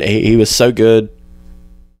 And he was so good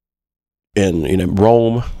in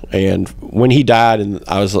Rome. And when he died, and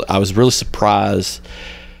I was really surprised.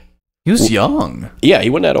 He was young. Yeah, he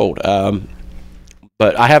wasn't that old.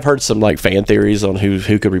 But I have heard some like fan theories on who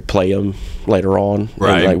could replay him later on.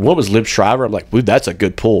 Right. And, like, one was Liv Schreiber. I'm like, "Ooh, that's a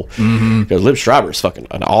good pull." Because Liv Schreiber is fucking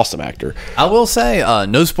an awesome actor. I will say,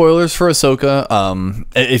 no spoilers for Ahsoka.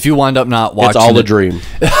 If you wind up not watching, it's all a dream.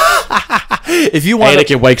 If you wind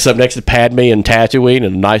Anakin wakes up next to Padme and Tatooine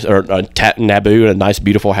and Naboo in a nice,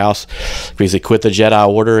 beautiful house because he quit the Jedi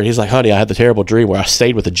Order. And he's like, "Honey, I had the terrible dream where I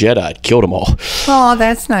stayed with the Jedi and killed them all." Oh,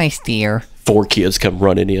 that's nice, dear. 4 kids come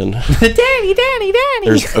running in. Daddy.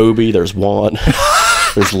 There's Obi, there's Juan,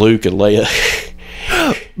 there's Luke and Leia.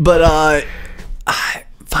 But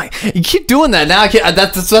fine. You keep doing that now.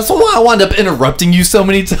 That's why I wound up interrupting you so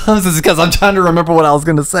many times. Is because I'm trying to remember what I was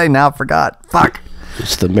going to say. Now I forgot. Fuck.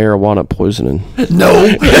 It's the marijuana poisoning. No,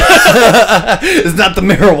 it's not the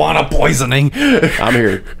marijuana poisoning. I'm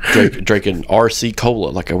here drinking RC Cola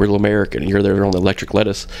like a real American, and you're there on the electric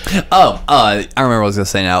lettuce. I remember what I was gonna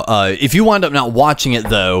say now. If you wind up not watching it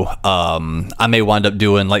though, I may wind up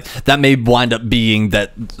doing like that. May wind up being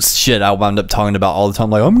that shit I wind up talking about all the time.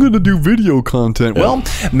 Like, I'm gonna do video content. Yeah. Well,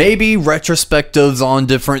 maybe retrospectives on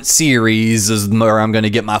different series is where I'm gonna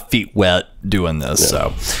get my feet wet doing this. Yeah.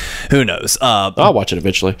 So who knows? I'll watch it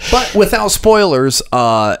eventually. But without spoilers,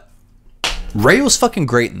 Ray was fucking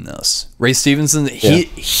great in this. Ray Stevenson,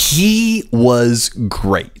 he was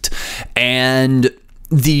great. And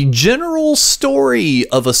the general story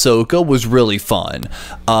of Ahsoka was really fun.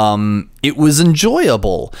 It was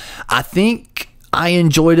enjoyable. I think I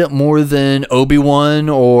enjoyed it more than Obi-Wan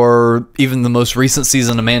or even the most recent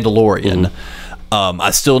season of Mandalorian.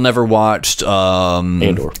 I still never watched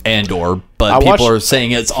Andor, but people are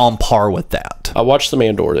saying it's on par with that. I watched some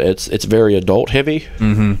Andor. It's very adult heavy,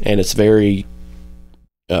 and it's very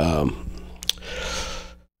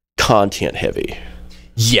content heavy.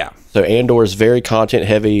 Yeah. So Andor is very content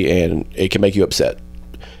heavy, and it can make you upset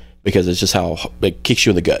because it's just how it kicks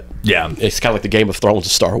you in the gut. Yeah. It's kind of like the Game of Thrones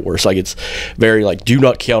of Star Wars. Like, it's very like, do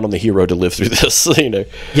not count on the hero to live through this.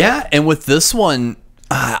 Yeah, and with this one,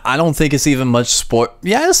 I don't think it's even much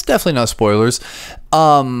yeah, it's definitely not spoilers.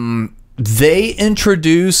 They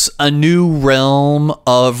introduce a new realm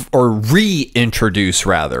or reintroduce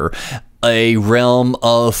rather a realm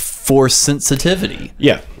of force sensitivity.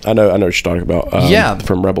 Yeah, I know what you're talking about.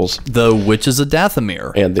 From Rebels, the Witches of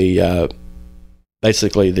Dathomir, and the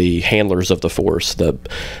basically the handlers of the force, the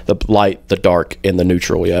light, the dark, and the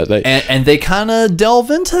neutral. Yeah, and they kind of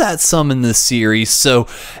delve into that some in this series. So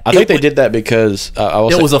I think they did that because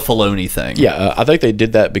it was a Filoni thing. Yeah, I think they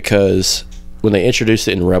did that because when they introduced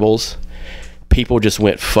it in Rebels, people just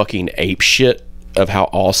went fucking ape shit of how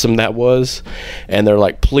awesome that was, and they're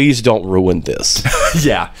like, please don't ruin this.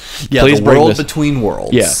 yeah, please the world between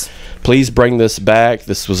worlds. Yeah, please bring this back.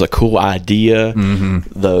 This was a cool idea.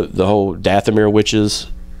 The whole Dathomir witches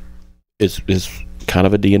is kind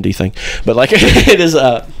of a D&D thing, but like it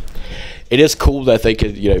is cool that they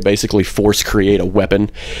could basically force create a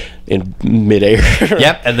weapon in midair.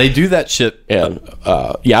 Yep, and they do that shit. And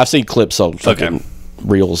I've seen clips on fucking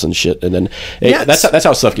reels and shit, and then that's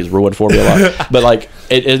how stuff gets ruined for me a lot. But like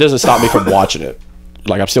it doesn't stop me from watching it.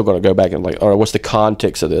 Like, I'm still going to go back and like, all right, what's the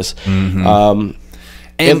context of this? And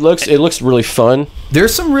it looks really fun.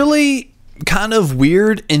 There's some really kind of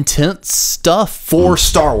weird, intense stuff for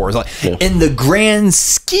Star Wars. Like, in the grand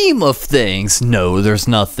scheme of things, no, there's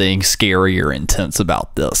nothing scary or intense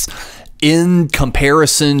about this. In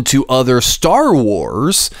comparison to other Star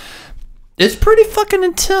Wars, it's pretty fucking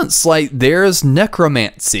intense. Like, there's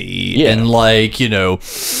necromancy and like,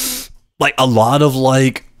 like a lot of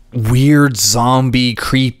like weird zombie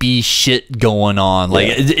creepy shit going on. Like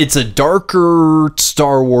it's a darker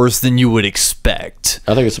Star Wars than you would expect.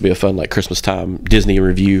 I think this will be a fun like Christmas time Disney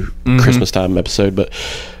review Christmas time episode, but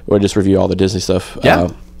we'll just review all the Disney stuff.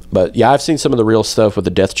 But yeah, I've seen some of the real stuff with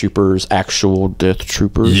the Death Troopers, actual Death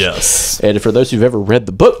Troopers. Yes. And for those who've ever read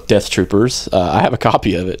the book Death Troopers, I have a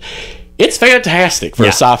copy of it. It's fantastic for a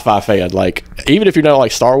sci-fi fan. Like, even if you're not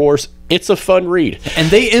like Star Wars, it's a fun read.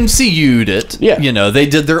 And they MCU'd it. Yeah. You know, they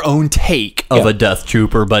did their own take of a Death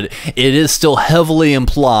Trooper, but it is still heavily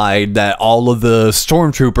implied that all of the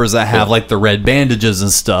stormtroopers that have like the red bandages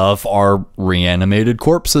and stuff are reanimated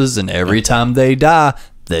corpses, and every time they die,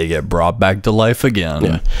 they get brought back to life again.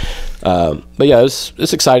 Yeah. But yeah,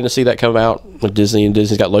 it's exciting to see that come out with Disney, and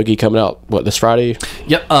Disney's got Loki coming out, this Friday?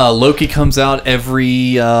 Yep. Loki comes out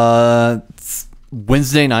every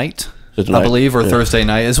Wednesday night, I believe, or Thursday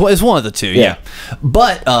night. It's one of the two, yeah.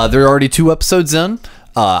 But there are already 2 episodes in.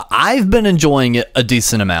 I've been enjoying it a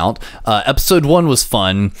decent amount. Episode 1 was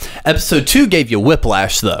fun. Episode 2 gave you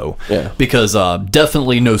whiplash, though. Yeah. Because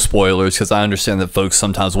definitely no spoilers, because I understand that folks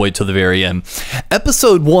sometimes wait till the very end.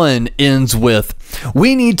 Episode 1 ends with,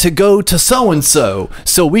 we need to go to so-and-so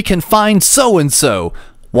so we can find so-and-so.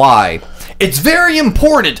 Why? It's very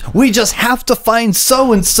important. We just have to find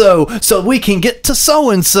so-and-so so we can get to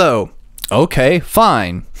so-and-so. Okay,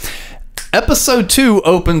 fine. Episode 2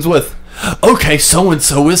 opens with, okay,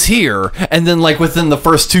 so-and-so is here. And then, like, within the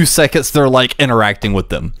first 2 seconds, they're, like, interacting with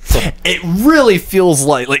them. It really feels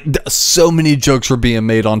like so many jokes were being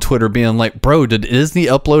made on Twitter being like, bro, did Disney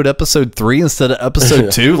upload episode 3 instead of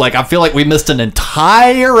episode 2? Like, I feel like we missed an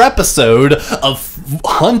entire episode of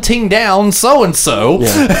hunting down so-and-so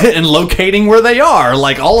and locating where they are.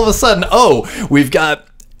 Like, all of a sudden, we've got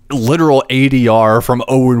literal ADR from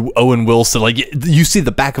Owen Wilson. Like, you see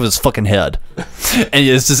the back of his fucking head, and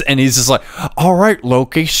he's just like, all right,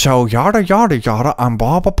 Loki, so yada yada yada, I'm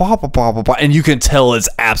blah blah blah blah blah blah, and you can tell it's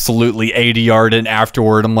absolutely ADR'd. And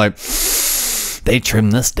afterward, I'm like, they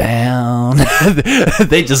trimmed this down.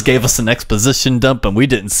 They just gave us an exposition dump, and we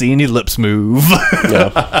didn't see any lips move.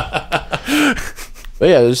 But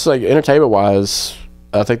yeah, it's like entertainment wise,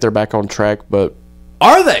 I think they're back on track, but.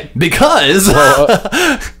 Are they? Because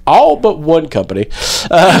all but one company.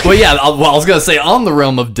 I was gonna say on the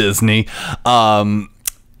realm of Disney, so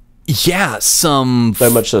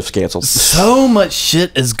much stuff's canceled. So much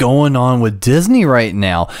shit is going on with Disney right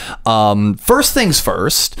now. First things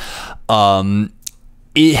first,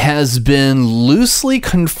 it has been loosely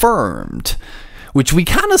confirmed, which we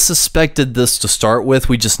kind of suspected this to start with.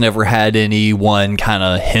 We just never had anyone kind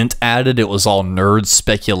of hint at it. It was all nerd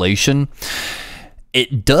speculation.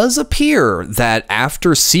 It does appear that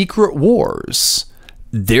after Secret Wars,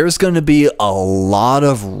 there's going to be a lot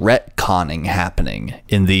of retconning happening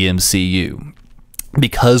in the MCU.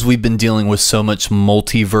 Because we've been dealing with so much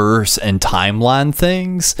multiverse and timeline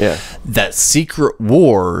things, that Secret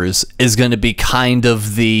Wars is going to be kind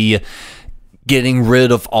of the getting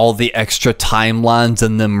rid of all the extra timelines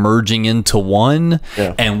and them merging into one.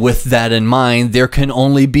 And with that in mind, there can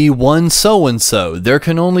only be one so-and-so. There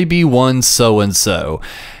can only be one so-and-so.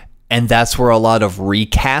 And that's where a lot of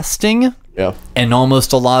recasting and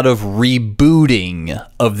almost a lot of rebooting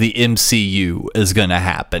of the MCU is going to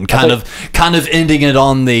happen. Kind of ending it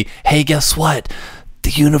on the, hey, guess what?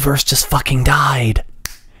 The universe just fucking died.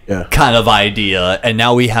 Kind of idea, and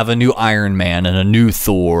now we have a new Iron Man and a new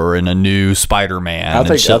Thor and a new Spider-Man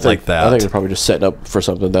and shit like that. I think they're probably just setting up for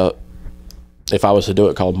something that, if I was to do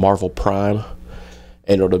it, called Marvel Prime,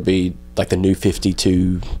 and it'll be like the new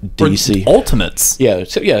 52 DC or Ultimates.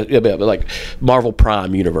 But like Marvel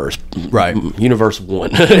Prime universe, right? Universe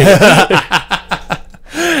 1.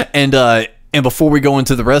 And before we go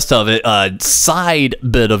into the rest of it, side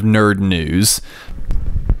bit of nerd news.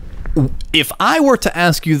 If I were to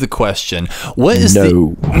ask you the question, what is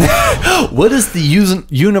the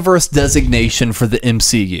universe designation for the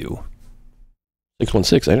MCU?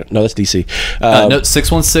 616, ain't it? No, that's DC. No,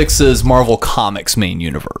 616 is Marvel Comics main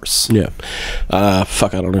universe.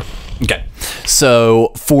 Fuck, I don't know. Okay,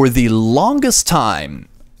 so for the longest time,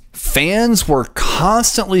 fans were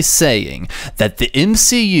constantly saying that the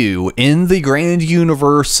MCU in the grand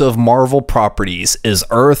universe of Marvel properties is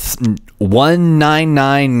Earth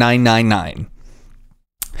 199999.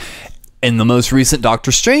 In the most recent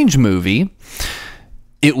Doctor Strange movie,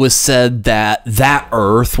 it was said that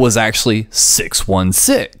Earth was actually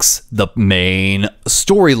 616, the main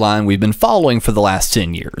storyline we've been following for the last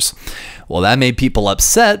 10 years. Well, that made people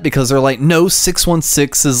upset because they're like, no,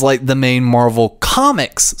 616 is like the main Marvel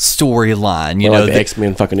Comics storyline. You know, like the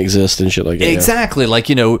X-Men fucking exist and shit like that. Exactly. Like,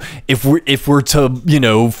 you know, if we're to, you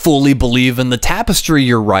know, fully believe in the tapestry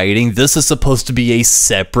you're writing, this is supposed to be a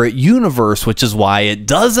separate universe, which is why it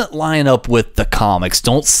doesn't line up with the comics.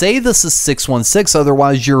 Don't say this is 616,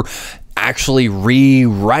 otherwise you're actually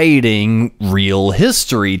rewriting real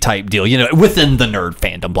history type deal, you know, within the nerd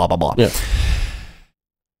fandom, blah, blah, blah. Yeah.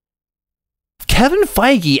 Kevin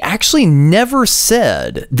Feige actually never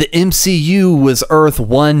said the MCU was Earth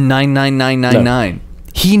 199999. No.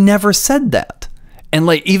 He never said that. And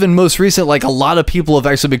like even most recent, like a lot of people have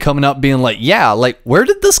actually been coming up being like, yeah, like where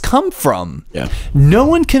did this come from? Yeah. No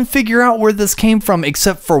one can figure out where this came from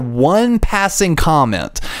except for one passing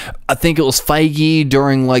comment. I think it was Feige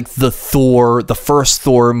during like the first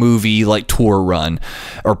Thor movie, like tour run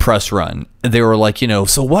or press run. They were like, you know,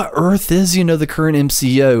 so what Earth is, you know, the current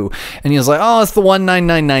MCU? And he was like, oh, it's the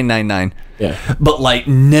 199999. Yeah. But like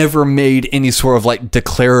never made any sort of like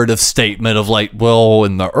declarative statement of like, well,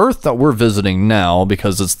 in the Earth that we're visiting now,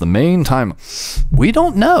 because it's the main time, we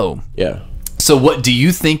don't know. Yeah. So what do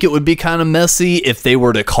you think it would be kind of messy if they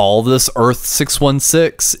were to call this Earth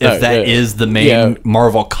 616 if that is the main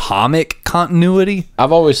Marvel comic continuity?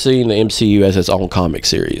 I've always seen the MCU as its own comic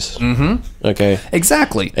series. Mm-hmm. Okay.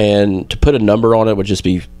 Exactly. And to put a number on it would just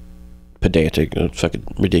be pedantic and fucking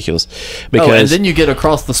ridiculous. Because and then you get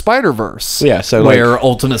across the Spider-Verse. Yeah, so where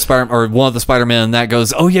Ultimate Spider or one of the Spider-Man that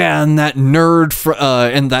goes, oh yeah, and that nerd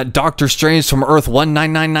and that Doctor Strange from Earth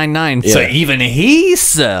 19999. Yeah. So even he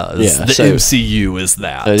says the MCU is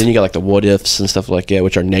that. Then you got like the what ifs and stuff like that,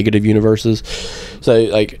 which are negative universes. So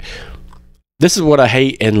like this is what I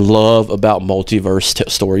hate and love about multiverse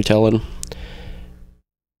storytelling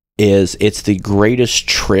is it's the greatest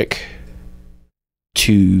trick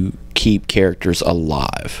to keep characters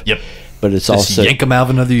alive. Yep. But it's just also yank them out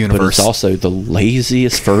of another universe. But it's also the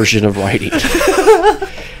laziest version of writing.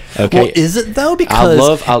 Okay. Well, is it though?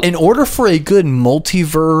 Because in order for a good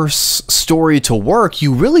multiverse story to work,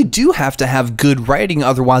 you really do have to have good writing,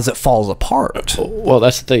 otherwise it falls apart. Well,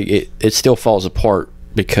 that's the thing. It still falls apart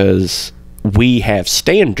because we have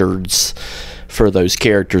standards for those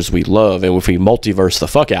characters we love, and if we multiverse the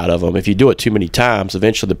fuck out of them, if you do it too many times,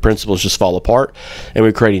 eventually the principles just fall apart and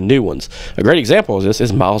we're creating new ones. A great example of this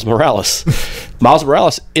is Miles Morales. Miles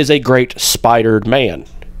Morales is a great spidered man.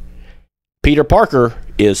 Peter Parker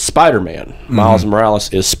is Spider-Man. Miles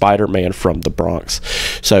Morales is Spider-Man from the Bronx.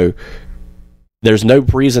 So there's no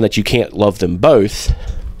reason that you can't love them both,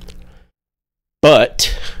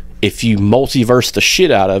 but if you multiverse the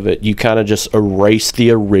shit out of it, you kind of just erase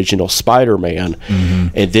the original Spider-Man,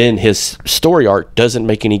 and then his story arc doesn't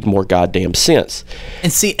make any more goddamn sense.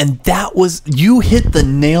 And see, and that was, you hit the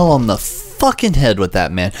nail on the fucking head with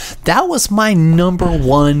that, man. That was my number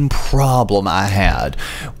one problem I had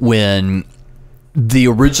when the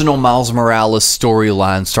original Miles Morales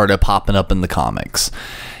storyline started popping up in the comics.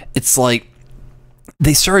 It's like,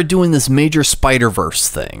 they started doing this major Spider-Verse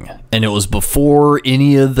thing, and it was before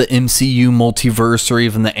any of the MCU multiverse or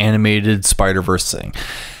even the animated Spider-Verse thing.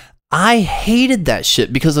 I hated that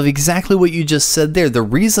shit because of exactly what you just said there. The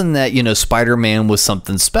reason that, you know, Spider-Man was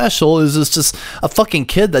something special is it's just a fucking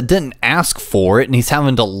kid that didn't ask for it, and he's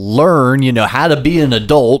having to learn, you know, how to be an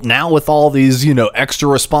adult now with all these, you know, extra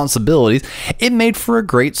responsibilities. It made for a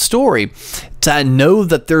great story. To know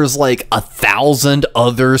that there's like 1,000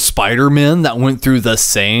 other Spider-Men that went through the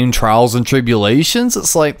same trials and tribulations,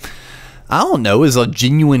 it's like, I don't know, as a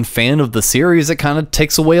genuine fan of the series, it kind of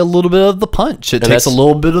takes away a little bit of the punch. It takes a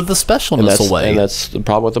little bit of the specialness away. And that's the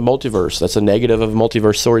problem with the multiverse. That's a negative of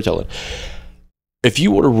multiverse storytelling. If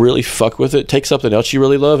you want to really fuck with it, take something else you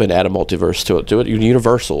really love and add a multiverse to it. Do it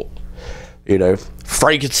universal. You know,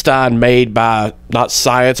 Frankenstein made by not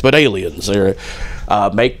science but aliens, or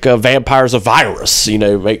make vampires a virus. You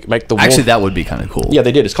know, make the actually that would be kind of cool. Yeah,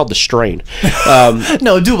 they did. It's called The Strain.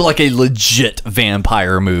 No, do like a legit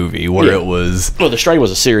vampire movie where it was. Well, The Strain was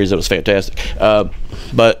a series that was fantastic.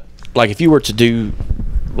 But like, if you were to do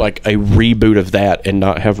like a reboot of that and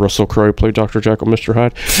not have Russell Crowe play Dr. Jekyll, Mr.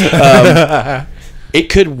 Hyde, it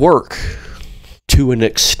could work to an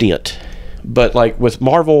extent. But like with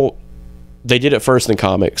Marvel, they did it first in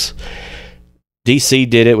comics. DC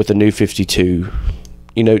did it with the New 52.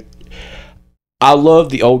 You know, I love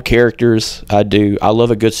the old characters. I do. I love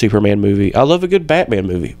a good Superman movie. I love a good Batman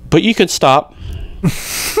movie. But you can stop.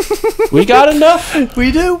 We got enough.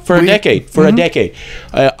 We do. For a decade. For a decade.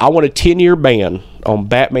 I want a 10-year ban on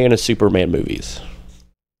Batman and Superman movies.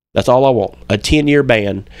 That's all I want. A 10-year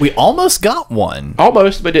ban. We almost got one.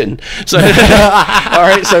 Almost, but didn't. So, all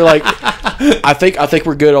right. So, like, I think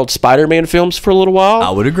we're good on Spider-Man films for a little while. I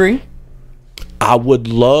would agree. I would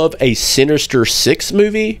love a Sinister Six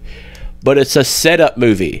movie, but it's a setup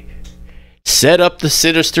movie. Set up the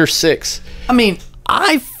Sinister Six. I mean,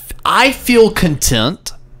 I feel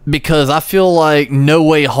content because I feel like No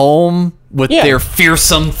Way Home with their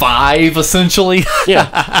fearsome five, essentially. Yeah.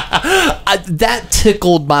 That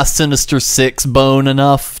tickled my Sinister Six bone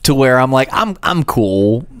enough to where I'm like, I'm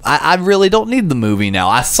cool. I really don't need the movie now.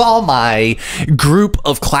 I saw my group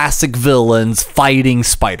of classic villains fighting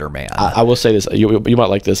Spider-Man. I will say this. You might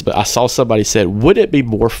like this, but I saw somebody said, would it be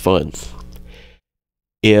more fun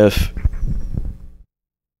if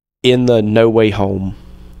in the No Way Home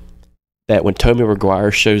that when Tobey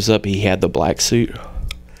Maguire shows up, he had the black suit?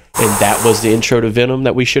 And that was the intro to Venom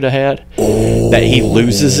that we should have had. That he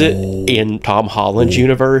loses it in Tom Holland's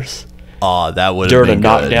universe. Oh, that would have been during a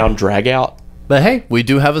knockdown drag out. But hey, we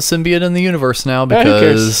do have a symbiote in the universe now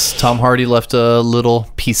because Tom Hardy left a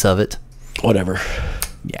little piece of it. Whatever.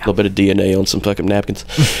 Yeah. A little bit of DNA on some fucking napkins.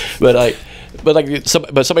 but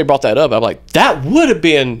somebody brought that up. I'm like, that would have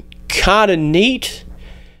been kind of neat.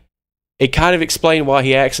 It kind of explained why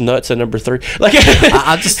he acts nuts at number 3. Like,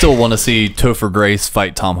 I just still want to see Topher Grace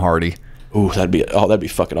fight Tom Hardy. Ooh, that'd be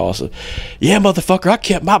fucking awesome. Yeah, motherfucker, I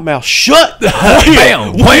kept my mouth shut.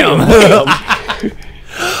 Bam, wham.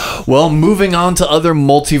 Well, moving on to other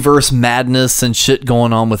multiverse madness and shit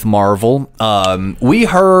going on with Marvel. We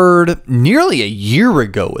heard nearly a year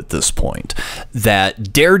ago at this point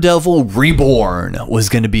that Daredevil Reborn was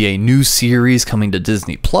going to be a new series coming to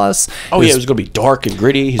Disney Plus. It was going to be dark and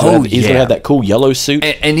gritty. He's going to have that cool yellow suit.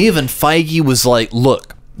 And even Feige was like,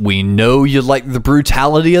 look, we know you like the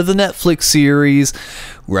brutality of the Netflix series.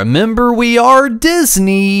 Remember, we are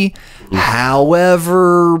Disney.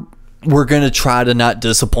 However, we're going to try to not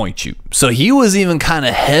disappoint you. So he was even kind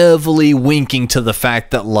of heavily winking to the fact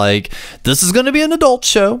that, like, this is going to be an adult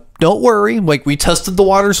show. Don't worry. Like, we tested the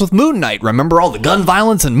waters with Moon Knight. Remember all the gun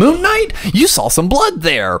violence in Moon Knight? You saw some blood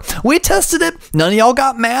there. We tested it. None of y'all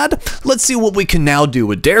got mad. Let's see what we can now do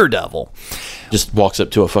with Daredevil. Just walks up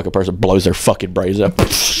to a fucking person, blows their fucking brains up.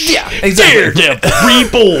 Yeah, exactly. Daredevil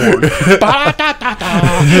Reborn.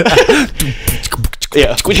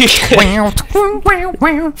 Yeah.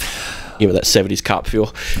 You know, that 70s cop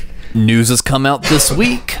feel. News has come out this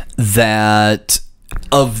week that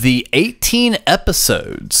of the 18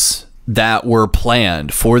 episodes that were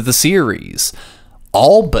planned for the series,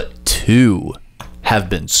 all but 2 have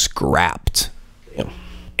been scrapped. Yeah.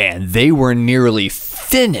 And they were nearly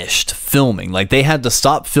finished filming. Like, they had to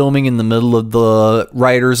stop filming in the middle of the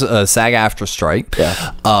writers' SAG-AFTRA strike.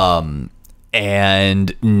 Yeah.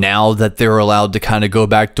 And now that they're allowed to kind of go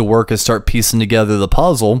back to work and start piecing together the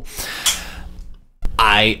puzzle,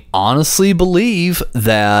 I honestly believe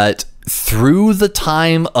that through the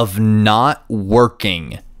time of not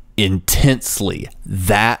working intensely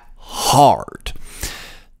that hard,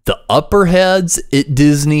 the upper heads at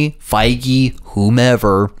Disney, Feige,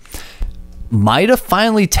 whomever, might have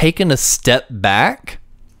finally taken a step back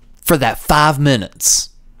for that 5 minutes.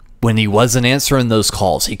 When he wasn't answering those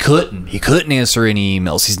calls, he couldn't answer any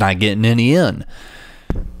emails. He's not getting any in.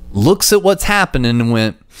 Looks at what's happening and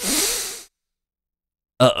went,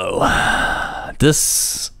 I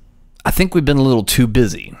think we've been a little too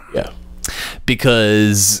busy. Yeah.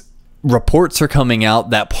 Because reports are coming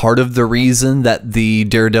out that part of the reason that the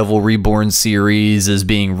Daredevil Reborn series is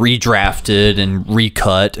being redrafted and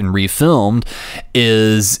recut and refilmed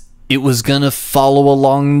is it was going to follow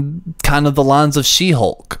along kind of the lines of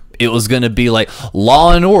She-Hulk. It was going to be like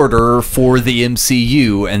Law and Order for the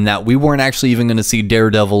MCU, and that we weren't actually even going to see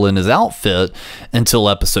Daredevil in his outfit until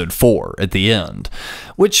episode 4 at the end,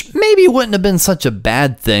 which maybe wouldn't have been such a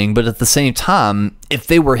bad thing. But at the same time, if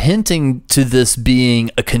they were hinting to this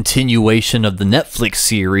being a continuation of the Netflix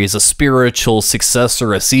series, a spiritual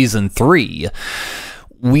successor of season 3,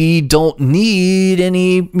 we don't need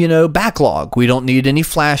any, backlog. We don't need any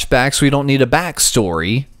flashbacks. We don't need a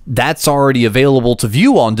backstory. That's already available to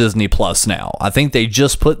view on Disney Plus now. I think they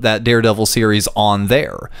just put that Daredevil series on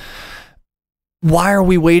there. Why are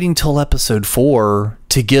we waiting till episode 4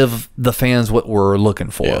 to give the fans what we're looking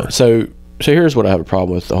for? Yeah. So here's what I have a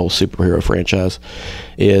problem with the whole superhero franchise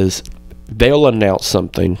is they'll announce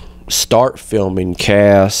something, start filming,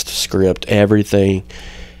 cast, script, everything,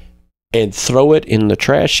 and throw it in the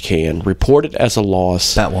trash can, report it as a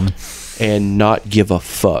loss, Batwoman, and not give a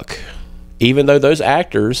fuck. Even though those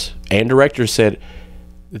actors and directors said,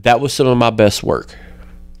 that was some of my best work.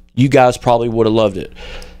 You guys probably would have loved it.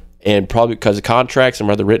 And probably because of contracts and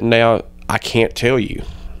where they're written now, I can't tell you.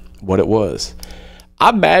 what it was. I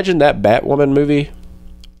imagine that Batwoman movie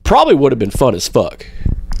probably would have been fun as fuck.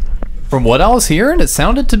 From what I was hearing, it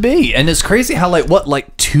sounded to be. And it's crazy how, like,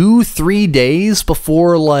 2-3 days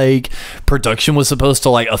before, like, production was supposed to,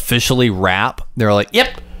 like, officially wrap, they were like,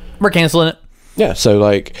 yep, we're canceling it. Yeah, so,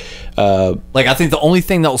 like, I think the only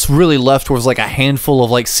thing that was really left was, like, a handful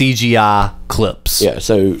of, like, CGI clips. Yeah,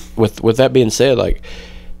 so with that being said, like,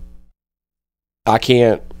 I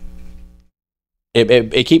can't...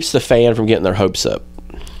 It keeps the fan from getting their hopes up.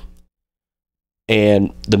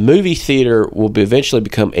 And the movie theater will eventually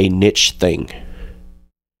become a niche thing.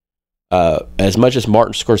 As much as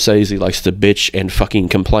Martin Scorsese likes to bitch and fucking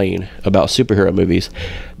complain about superhero movies,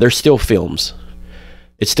 they're still films.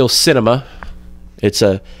 It's still cinema. It's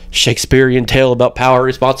a Shakespearean tale about power and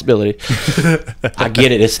responsibility. I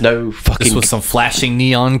get it. It's no fucking... This with some flashing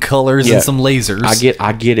neon colors and some lasers.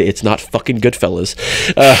 I get it. It's not fucking Goodfellas.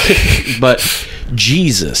 But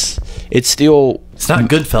Jesus, it's still... It's not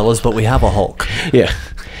Goodfellas, but we have a Hulk. Yeah.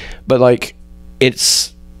 But, like,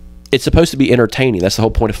 it's supposed to be entertaining. That's the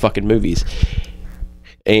whole point of fucking movies.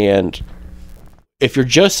 And if you're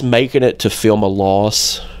just making it to film a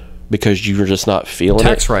loss because you're just not feeling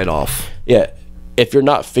Tax write-off. Yeah. If you're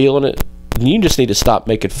not feeling it, you just need to stop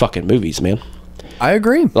making fucking movies, man. I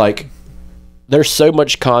agree. Like, there's so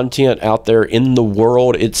much content out there in the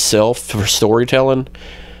world itself for storytelling.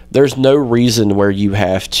 There's no reason where you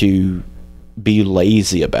have to be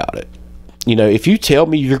lazy about it. You know, if you tell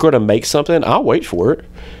me you're going to make something, I'll wait for it.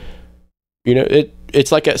 You know,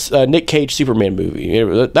 it's like a Nick Cage Superman movie. You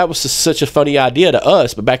know, that was just such a funny idea to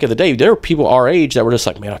us, but back in the day, there were people our age that were just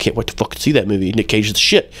like, man, I can't wait to fucking see that movie. Nick Cage is the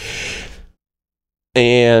shit.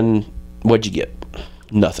 And what'd you get?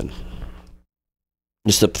 Nothing.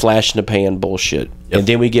 Just a flash in the pan bullshit. Yep. And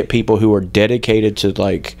then we get people who are dedicated to,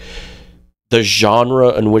 like, the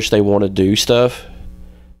genre in which they want to do stuff.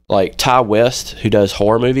 Like Ty West, who does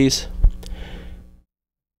horror movies,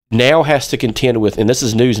 now has to contend with, and this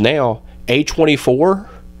is news now, A24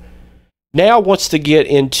 now wants to get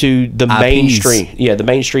into the mainstream. Yeah, the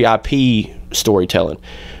mainstream IP storytelling.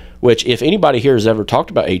 Which, if anybody here has ever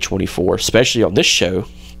talked about A24, especially on this show,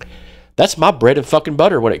 that's my bread and fucking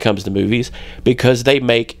butter when it comes to movies, because they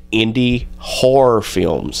make indie horror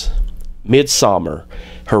films. Midsommar,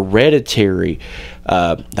 Hereditary,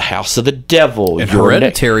 The House of the Devil. And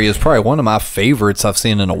Hereditary is probably one of my favorites I've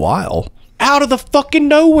seen in a while. Out of the fucking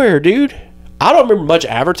nowhere, dude. I don't remember much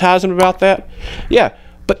advertising about that. Yeah,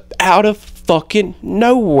 but out of fucking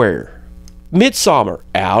nowhere. Midsommar,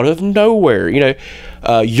 out of nowhere. You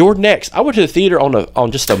know, You're Next. I went to the theater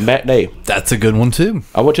on just a matinee. That's a good one too.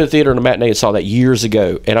 I went to the theater on a matinee and saw that years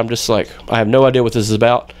ago, and I'm just like, I have no idea what this is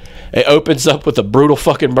about. It opens up with a brutal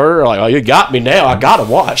fucking murder. Like, oh, you got me now. I gotta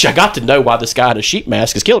watch. I got to know why this guy in a sheep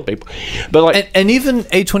mask is killing people. But like, and even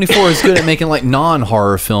A24 is good at making like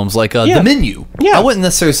non-horror films, like The Menu. Yeah, I wouldn't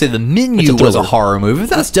necessarily say The Menu was a horror movie.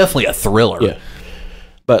 That's definitely a thriller. Yeah,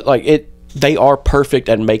 but like they are perfect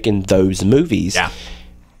at making those movies. Yeah.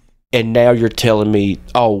 And now you're telling me,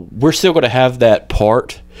 oh, we're still going to have that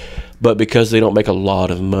part, but because they don't make a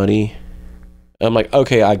lot of money, I'm like,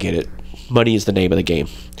 okay, I get it. Money is the name of the game.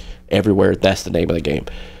 Everywhere, that's the name of the game.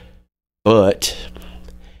 But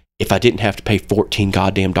if I didn't have to pay $14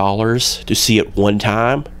 goddamn to see it one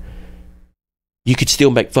time, you could still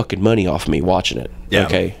make fucking money off me watching it. Yeah.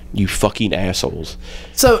 Okay, you fucking assholes.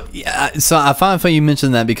 So I find funny you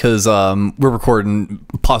mentioned that, because we're recording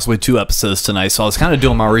possibly 2 episodes tonight, so I was kind of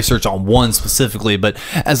doing my research on one specifically, but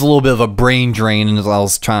as a little bit of a brain drain, and as I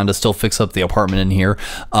was trying to still fix up the apartment in here,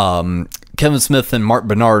 Kevin Smith and Mark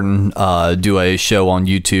Bernardin do a show on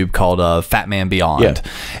YouTube called Fat Man Beyond,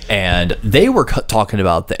 and they were talking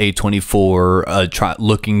about the A24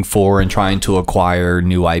 looking for and trying to acquire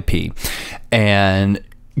new IP, and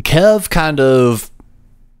Kev kind of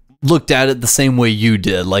looked at it the same way you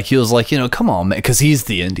did. Like, he was like, you know, come on, man, because he's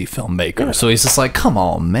the indie filmmaker. Yeah. So he's just like, come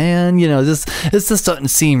on, man, you know, this doesn't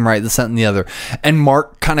seem right, this, that, and the other. And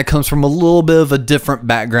Mark kind of comes from a little bit of a different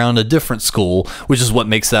background, a different school, which is what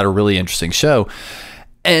makes that a really interesting show.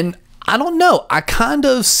 And I don't know, I kind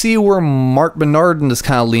of see where Mark Bernardin is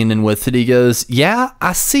kind of leaning with it. He goes, yeah,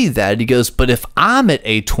 I see that. He goes, but if I'm at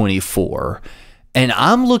A24 and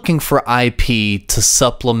I'm looking for IP to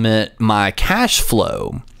supplement my cash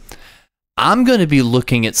flow, I'm going to be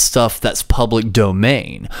looking at stuff that's public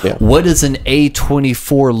domain. Yeah. What does an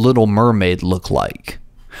A24 Little Mermaid look like?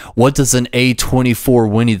 What does an A24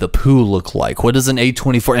 Winnie the Pooh look like? What does an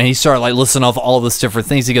A24... And he started like listing off all this different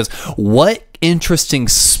things. He goes, what interesting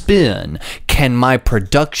spin can my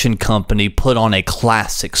production company put on a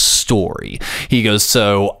classic story? He goes,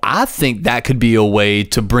 so I think that could be a way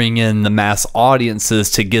to bring in the mass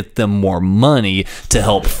audiences to get them more money to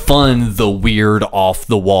help fund the weird off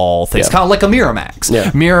the wall things. Kind of like a Miramax.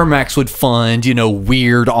 Miramax would fund, you know,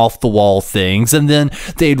 weird off the wall things, and then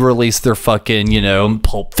they'd release their fucking, you know,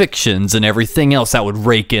 Pulp Fictions and everything else that would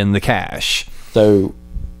rake in the cash. So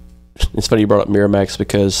it's funny you brought up Miramax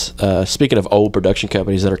because speaking of old production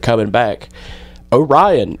companies that are coming back,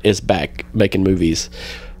 Orion is back making movies.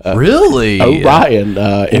 Really? Orion.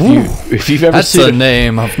 If you've ever That's seen a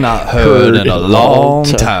name I've not heard in a long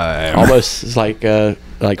time. Almost it's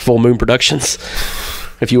like Full Moon Productions.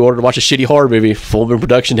 If you wanted to watch a shitty horror movie, Full Moon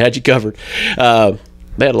Production had you covered.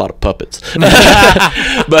 They had a lot of puppets,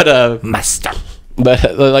 but Master.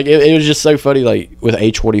 But like it was just so funny. Like with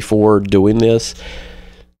A24 doing this,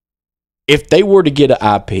 if they were to get an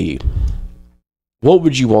IP, what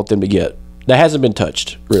would you want them to get? That hasn't been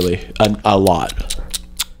touched really a lot.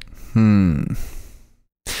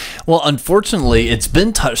 Well, unfortunately, it's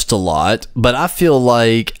been touched a lot, but I feel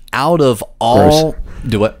like out of all...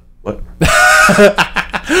 Do what? What?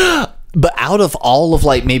 But out of all of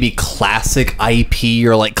like maybe classic IP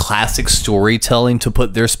or like classic storytelling to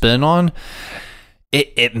put their spin on,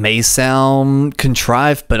 it may sound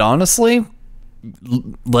contrived, but honestly,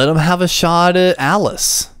 let them have a shot at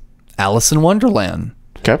Alice in Wonderland.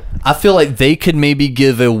 Okay. I feel like they could maybe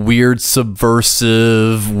give a weird,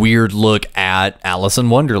 subversive, weird look at Alice in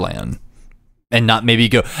Wonderland. And not maybe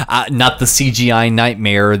go, not the CGI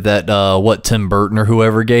nightmare that Tim Burton or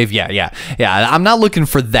whoever gave. Yeah. I'm not looking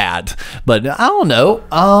for that, but I don't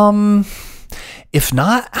know. If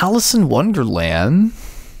not Alice in Wonderland,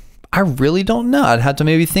 I really don't know. I'd have to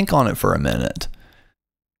maybe think on it for a minute.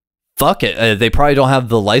 Fuck it. They probably don't have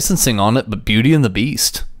the licensing on it, but Beauty and the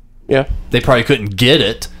Beast. Yeah. They probably couldn't get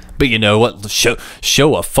it. But you know what?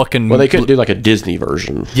 Show a fucking... Well, they couldn't do like a Disney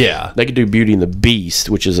version. Yeah. They could do Beauty and the Beast,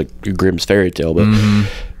 which is a Grimm's fairy tale, but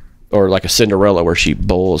or like a Cinderella where she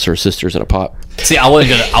boils her sisters in a pot. See, I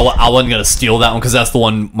wasn't gonna steal that one because that's the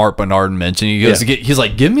one Mark Bernard mentioned. He goes, he's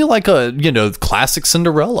like, give me like a classic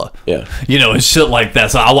Cinderella. Yeah. And shit like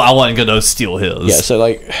that. So I wasn't gonna steal his. Yeah. So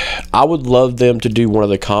like, I would love them to do one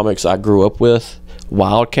of the comics I grew up with,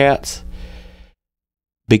 Wildcats,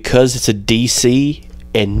 because it's a DC.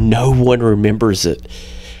 And no one remembers it.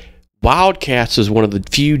 Wildcats is one of the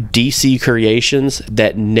few DC creations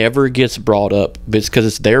that never gets brought up. It's because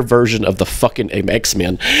it's their version of the fucking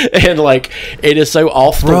X-Men. And like, it is so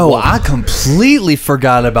off the wall. I completely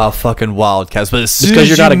forgot about fucking Wildcats. But it's because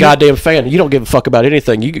you're not a goddamn fan. You don't give a fuck about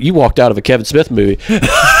anything. You walked out of a Kevin Smith movie.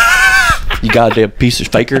 You goddamn piece of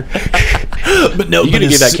faker. But no, you're gonna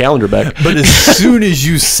get that calendar back. But as soon as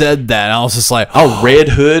you said that, I was just like, "Oh, red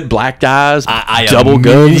hood, black eyes, I double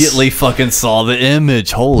guns." Immediately fucking saw the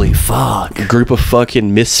image. Holy fuck! A group of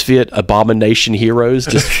fucking misfit abomination heroes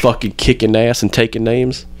just fucking kicking ass and taking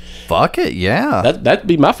names. Fuck it, yeah. That'd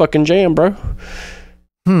be my fucking jam, bro.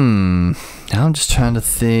 Now I'm just trying to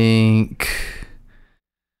think.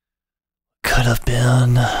 Could have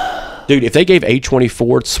been, dude. If they gave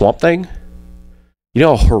A24 Swamp Thing. You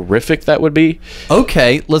know how horrific that would be?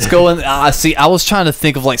 Okay, let's go in. See, I was trying to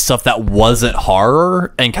think of like stuff that wasn't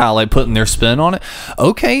horror and kind of like putting their spin on it.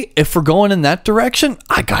 Okay, if we're going in that direction,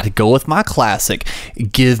 I got to go with my classic.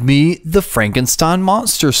 Give me the Frankenstein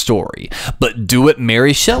monster story, but do it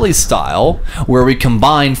Mary Shelley style, where we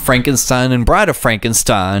combine Frankenstein and Bride of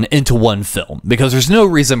Frankenstein into one film. Because there's no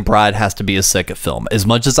reason Bride has to be a second film. As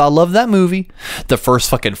much as I love that movie, the first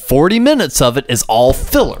fucking 40 minutes of it is all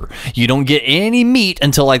filler. You don't get any meat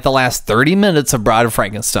until like the last 30 minutes of Bride of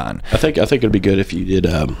Frankenstein. I think it'd be good if you did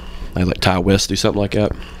like Ty West do something like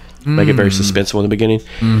that. Make it very suspenseful in the beginning,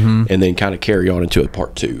 and then kind of carry on into a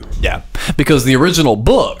part 2. Yeah, because the original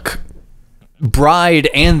book, Bride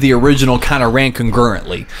and the original kind of ran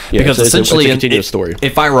concurrently. Yeah, because essentially, it's a continuous story.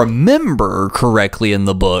 If I remember correctly in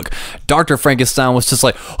the book, Dr. Frankenstein was just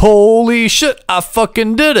like, "Holy shit, I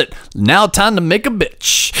fucking did it! Now time to make a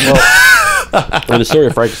bitch." Well, in the story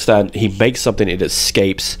of Frankenstein, he makes something, it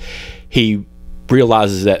escapes. He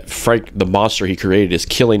realizes that the monster he created is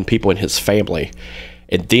killing people in his family,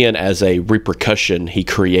 and then as a repercussion, he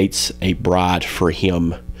creates a bride for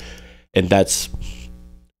him, and that's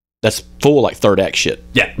full like third act shit.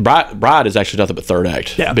 Yeah, Bride is actually nothing but third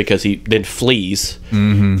act. Yeah, because he then flees,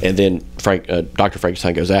 and then Dr.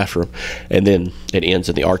 Frankenstein goes after him, and then it ends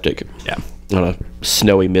in the Arctic. Yeah, on a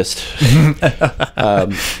snowy mist.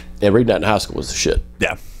 And reading that in high school was the shit.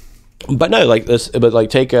 Yeah, but no, like this. But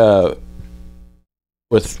like take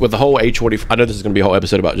with the whole A24. I know this is going to be a whole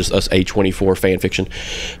episode about just us A24 fan fiction,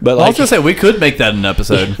 but like, I was gonna say we could make that an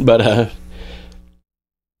episode, but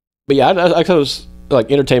yeah, I was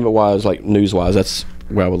like entertainment wise, like news wise, that's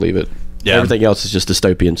where I would leave it. Yeah. Everything else is just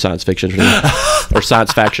dystopian science fiction or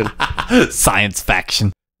science faction. Science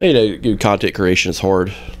faction. You know, content creation is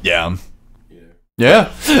hard. Yeah.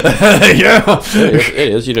 Yeah. Yeah. It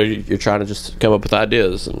is. You know, you're trying to just come up with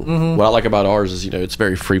ideas. And what I like about ours is, you know, it's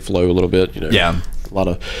very free flow a little bit. You know, Yeah. A lot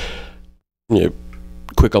of, you know,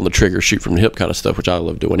 quick on the trigger, shoot from the hip kind of stuff, which I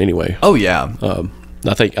love doing anyway. Oh yeah.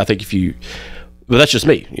 I think if you, but that's just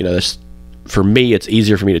me. You know, that's for me. It's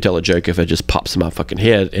easier for me to tell a joke if it just pops in my fucking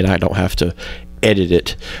head and I don't have to edit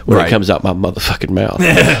it when it comes out my motherfucking mouth.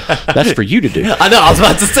 That's for you to do. I know. I was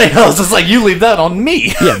about to say. I was just like, you leave that on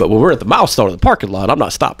me. Yeah, but when we're at the milestone of the parking lot, I'm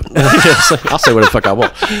not stopping. I'll say whatever the fuck I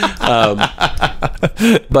want.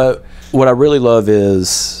 But what I really love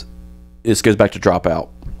is this goes back to Dropout.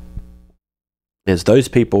 Is those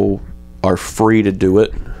people are free to do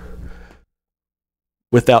it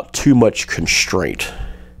without too much constraint.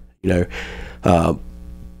 You know,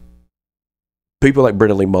 people like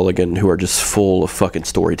Brendan Lee Mulligan, who are just full of fucking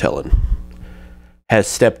storytelling, has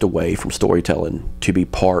stepped away from storytelling to be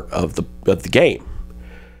part of the game.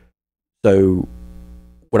 So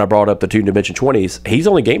when I brought up the 2 Dimension 20s, he's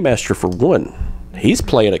only game master for one. He's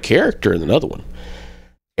playing a character in another one.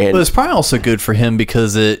 And But it's probably also good for him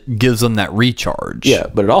because it gives him that recharge. yeah,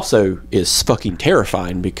 but it also is fucking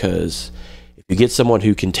terrifying because if you get someone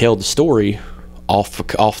who can tell the story off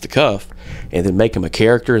the cuff and then make him a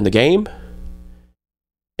character in the game,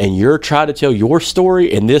 and you're trying to tell your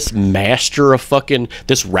story, and this master of fucking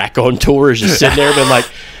this raconteur is just sitting there being like,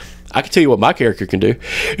 I can tell you what my character can do.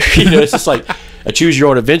 You know, it's just like a choose your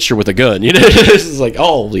own adventure with a gun. You know, it's just like,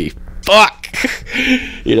 holy fuck.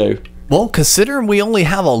 You know. Well, considering we only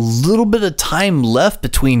have a little bit of time left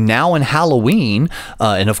between now and Halloween,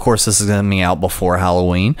 and of course this is coming out before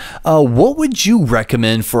Halloween, what would you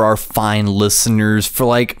recommend for our fine listeners for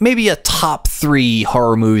like maybe a top 3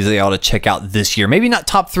 horror movies they ought to check out this year? Maybe not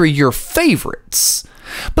top 3 your favorites,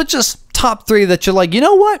 but just top 3 that you're like, you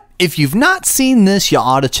know what? If you've not seen this, you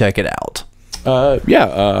ought to check it out. I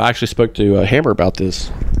actually spoke to Hammer about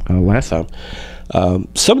this last time.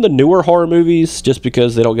 Some of the newer horror movies, just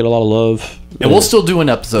because they don't get a lot of love. And we'll still do an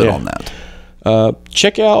episode on that.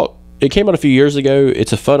 Check out, it came out a few years ago.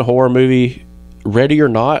 It's a fun horror movie. Ready or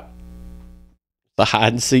Not, the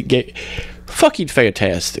hide and seek game. Fucking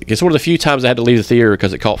fantastic. It's one of the few times I had to leave the theater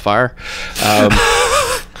because it caught fire.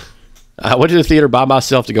 I went to the theater by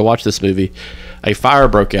myself to go watch this movie. A fire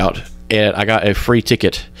broke out, and I got a free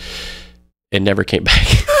ticket and never came back.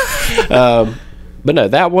 But no,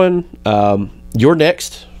 that one, You're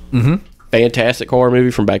Next. Fantastic horror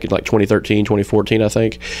movie from back in like 2013, 2014, I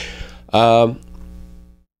think.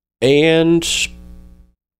 And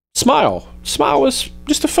Smile. Smile was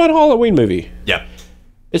just a fun Halloween movie. Yeah.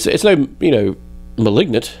 It's no, you know,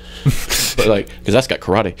 Malignant, but like, because that's got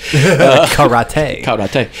karate. Karate.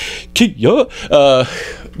 Kia.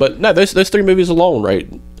 But no, those 3 movies alone, right?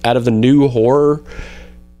 Out of the new horror,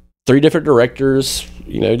 3 different directors,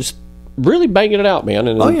 you know, just really banging it out, man.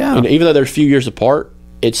 And, and even though they're a few years apart,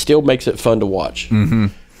 it still makes it fun to watch.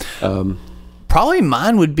 Probably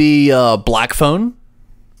mine would be Black Phone.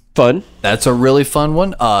 Fun. That's a really fun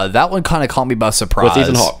one. That one kind of caught me by surprise. With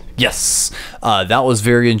Ethan Hawke. Yes. That was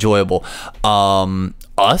very enjoyable.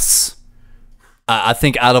 Us. I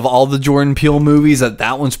think out of all the Jordan Peele movies,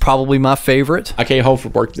 that one's probably my favorite. I came home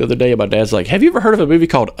from work the other day and my dad's like, have you ever heard of a movie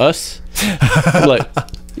called Us? I'm like,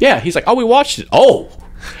 yeah. He's like, oh, we watched it. Oh,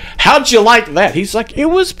 how'd you like that? He's like, it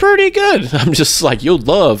was pretty good. I'm just like, you'll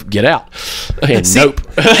love Get Out. And nope.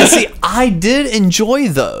 See, I did enjoy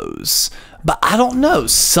those, but I don't know.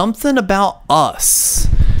 Something about Us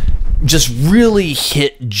just really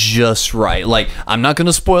hit just right. Like, I'm not going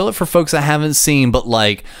to spoil it for folks that haven't seen, but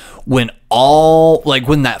like when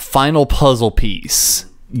that final puzzle piece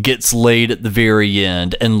gets laid at the very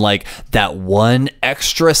end and like that one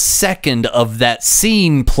extra second of that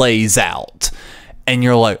scene plays out and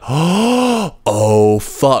you're like, oh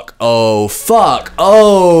fuck, oh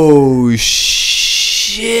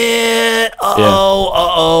shit,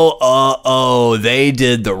 they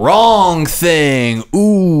did the wrong thing,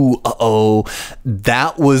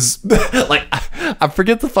 that was like, I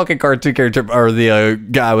forget the fucking cartoon character or the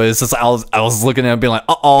guy, but it's just I was looking at him being like,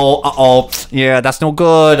 yeah, that's no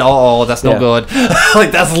good, that's no good.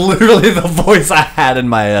 Like, that's literally the voice I had in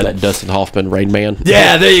my head. That Dustin Hoffman Rain Man.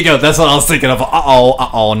 Yeah, there you go. That's what I was thinking of.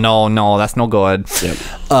 No, that's no good.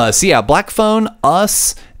 Yep. So yeah, Black Phone,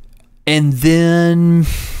 Us, and then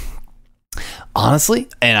honestly,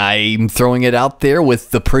 and I'm throwing it out there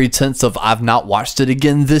with the pretense of I've not watched it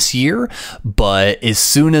again this year, but as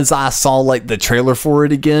soon as I saw like the trailer for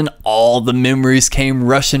it again, all the memories came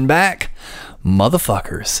rushing back.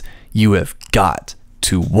 Motherfuckers, you have got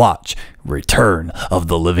to watch Return of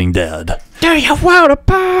the Living Dead. Do you want a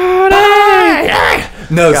party?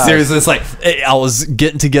 No, seriously, it's like I was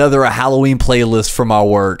getting together a Halloween playlist for my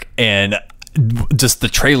work, and just the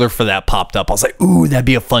trailer for that popped up. I was like, ooh, that'd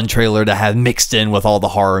be a fun trailer to have mixed in with all the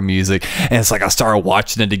horror music. And it's like I started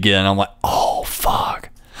watching it again. I'm like, oh, fuck.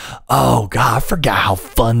 Oh, God, I forgot how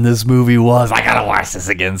fun this movie was. I gotta watch this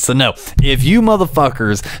again. So, no, if you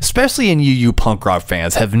motherfuckers, especially in you punk rock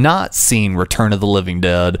fans, have not seen Return of the Living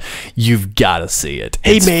Dead, you've got to see it.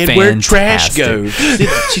 Hey, It's man, where'd Trash fantastic. go?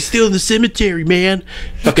 She's still in the cemetery, man.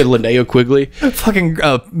 Fucking Linnea Quigley.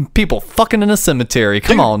 Fucking people fucking in a cemetery.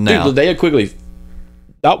 Come on now. Dude, Linnea Quigley.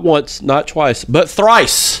 Not once, not twice, but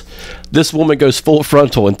thrice. This woman goes full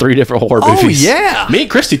frontal in 3 different horror movies. Oh, yeah. Me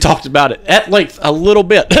and Christy talked about it at length a little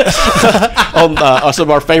bit on some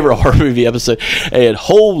of our favorite horror movie episodes. And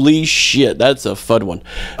holy shit, that's a fun one.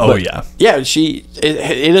 Oh, But, yeah. Yeah,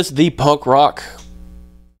 it is the punk rock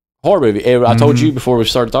horror movie. And I told you before we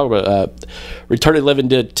started talking about it, Return of the Living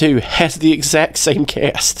Dead 2 has the exact same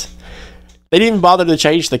cast. They didn't even bother to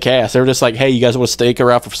change the cast. They were just like, hey, you guys want to stick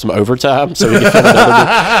around for some overtime? So we can film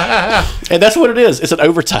another movie. And that's what it is. It's an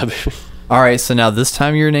overtime. All right, so now this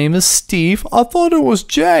time your name is Steve. I thought it was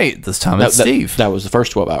Jay. This time it's Steve. That was the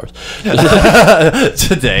first 12 hours.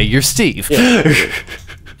 Today you're Steve.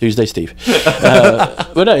 Tuesday, Steve.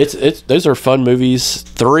 But no, it's those are fun movies.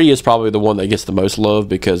 3 is probably the one that gets the most love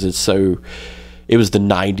because it was the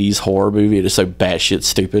 90s horror movie. It is so batshit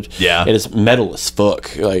stupid. Yeah. And it's metal as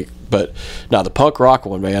fuck. But now the punk rock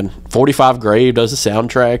one, man. 45 Grave does the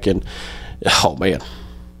soundtrack, and oh man,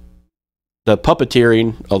 the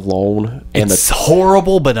puppeteering alone and It's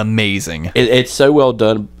horrible but amazing. it's so well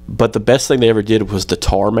done. But the best thing they ever did was the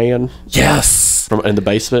Tar Man. Yes. From in the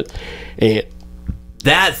basement, and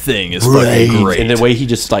That thing is fucking great. and the way he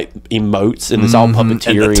just like emotes, and it's all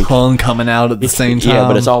puppeteering. And the tongue coming out at the same time. Yeah,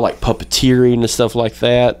 but it's all like puppeteering and stuff like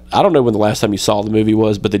that. I don't know when the last time you saw the movie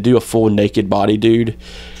was, but they do a full naked body dude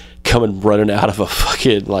coming running out of a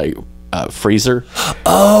fucking like freezer.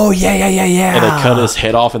 Oh, yeah. And they cut his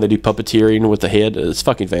head off and they do puppeteering with the head. It's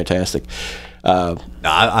fucking fantastic.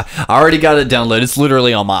 I already got it downloaded. It's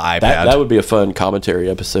literally on my iPad. That would be a fun commentary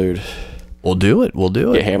episode. We'll do it.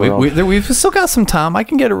 Get hammered on. We've still got some time. I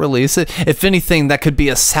can get it released. If anything, that could be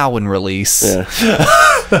a Samhain release. Yeah.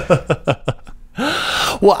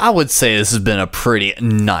 Well, I would say this has been a pretty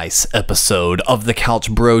nice episode of the Couch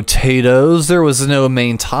Brotatoes. There was no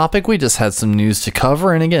main topic. We just had some news to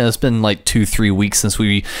cover. And again, it's been like 2-3 weeks since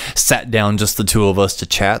we sat down, just the two of us, to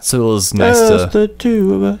chat. So it was nice the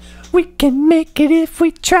two of us. We can make it if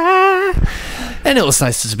we try. And it was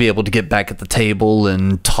nice to be able to get back at the table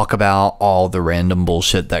and talk about all the random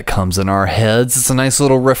bullshit that comes in our heads. It's a nice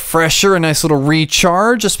little refresher, a nice little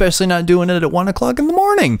recharge, especially not doing it at 1 o'clock in the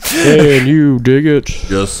morning. Can you dig it?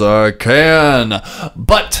 Yes, I can.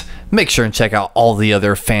 But make sure and check out all the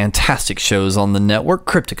other fantastic shows on the network.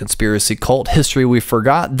 Cryptic Conspiracy Cult, History We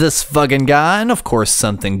Forgot, This Fucking Guy, and of course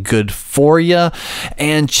Something Good For You.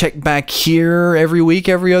 And check back here every week,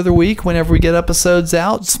 every other week, whenever we get episodes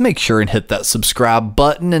out. Just make sure and hit that subscribe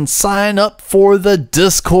button and sign up for the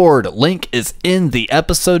Discord. Link is in the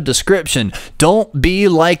episode description. Don't be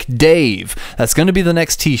like Dave. That's going to be the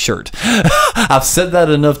next t-shirt. I've said that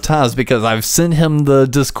enough times because I've sent him the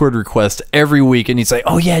Discord request every week and he's like,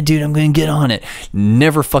 oh yeah, dude, I'm going to get on it.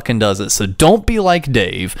 Never fucking does it. So don't be like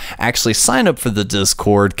Dave. Actually sign up for the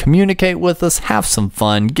Discord, communicate with us, have some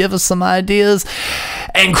fun, give us some ideas.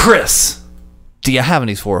 And Chris, do you have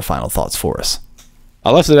any final thoughts for us?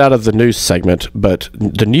 I left it out of the news segment, but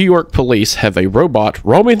the New York police have a robot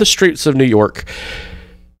roaming the streets of New York,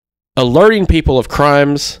 alerting people of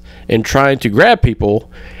crimes and trying to grab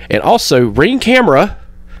people, and also Ring Camera,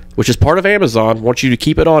 which is part of Amazon, wants you to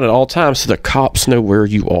keep it on at all times so the cops know where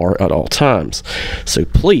you are at all times. So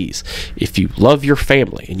please, if you love your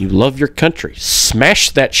family and you love your country,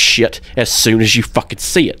 smash that shit as soon as you fucking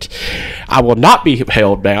see it. I will not be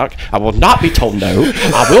held back. I will not be told no.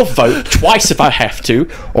 I will vote twice if I have to,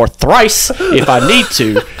 or thrice if I need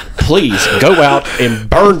to. Please go out and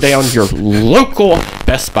burn down your local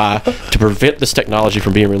Best Buy to prevent this technology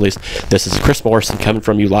from being released. This is Chris Morrison coming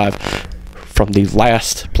from you live from the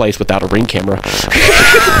last place without a Ring camera.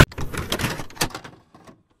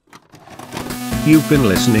 You've been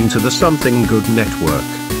listening to the Something Good Network.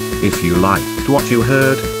 If you liked what you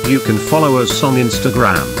heard, you can follow us on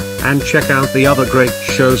Instagram, and check out the other great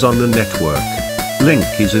shows on the network. Link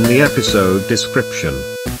is in the episode description.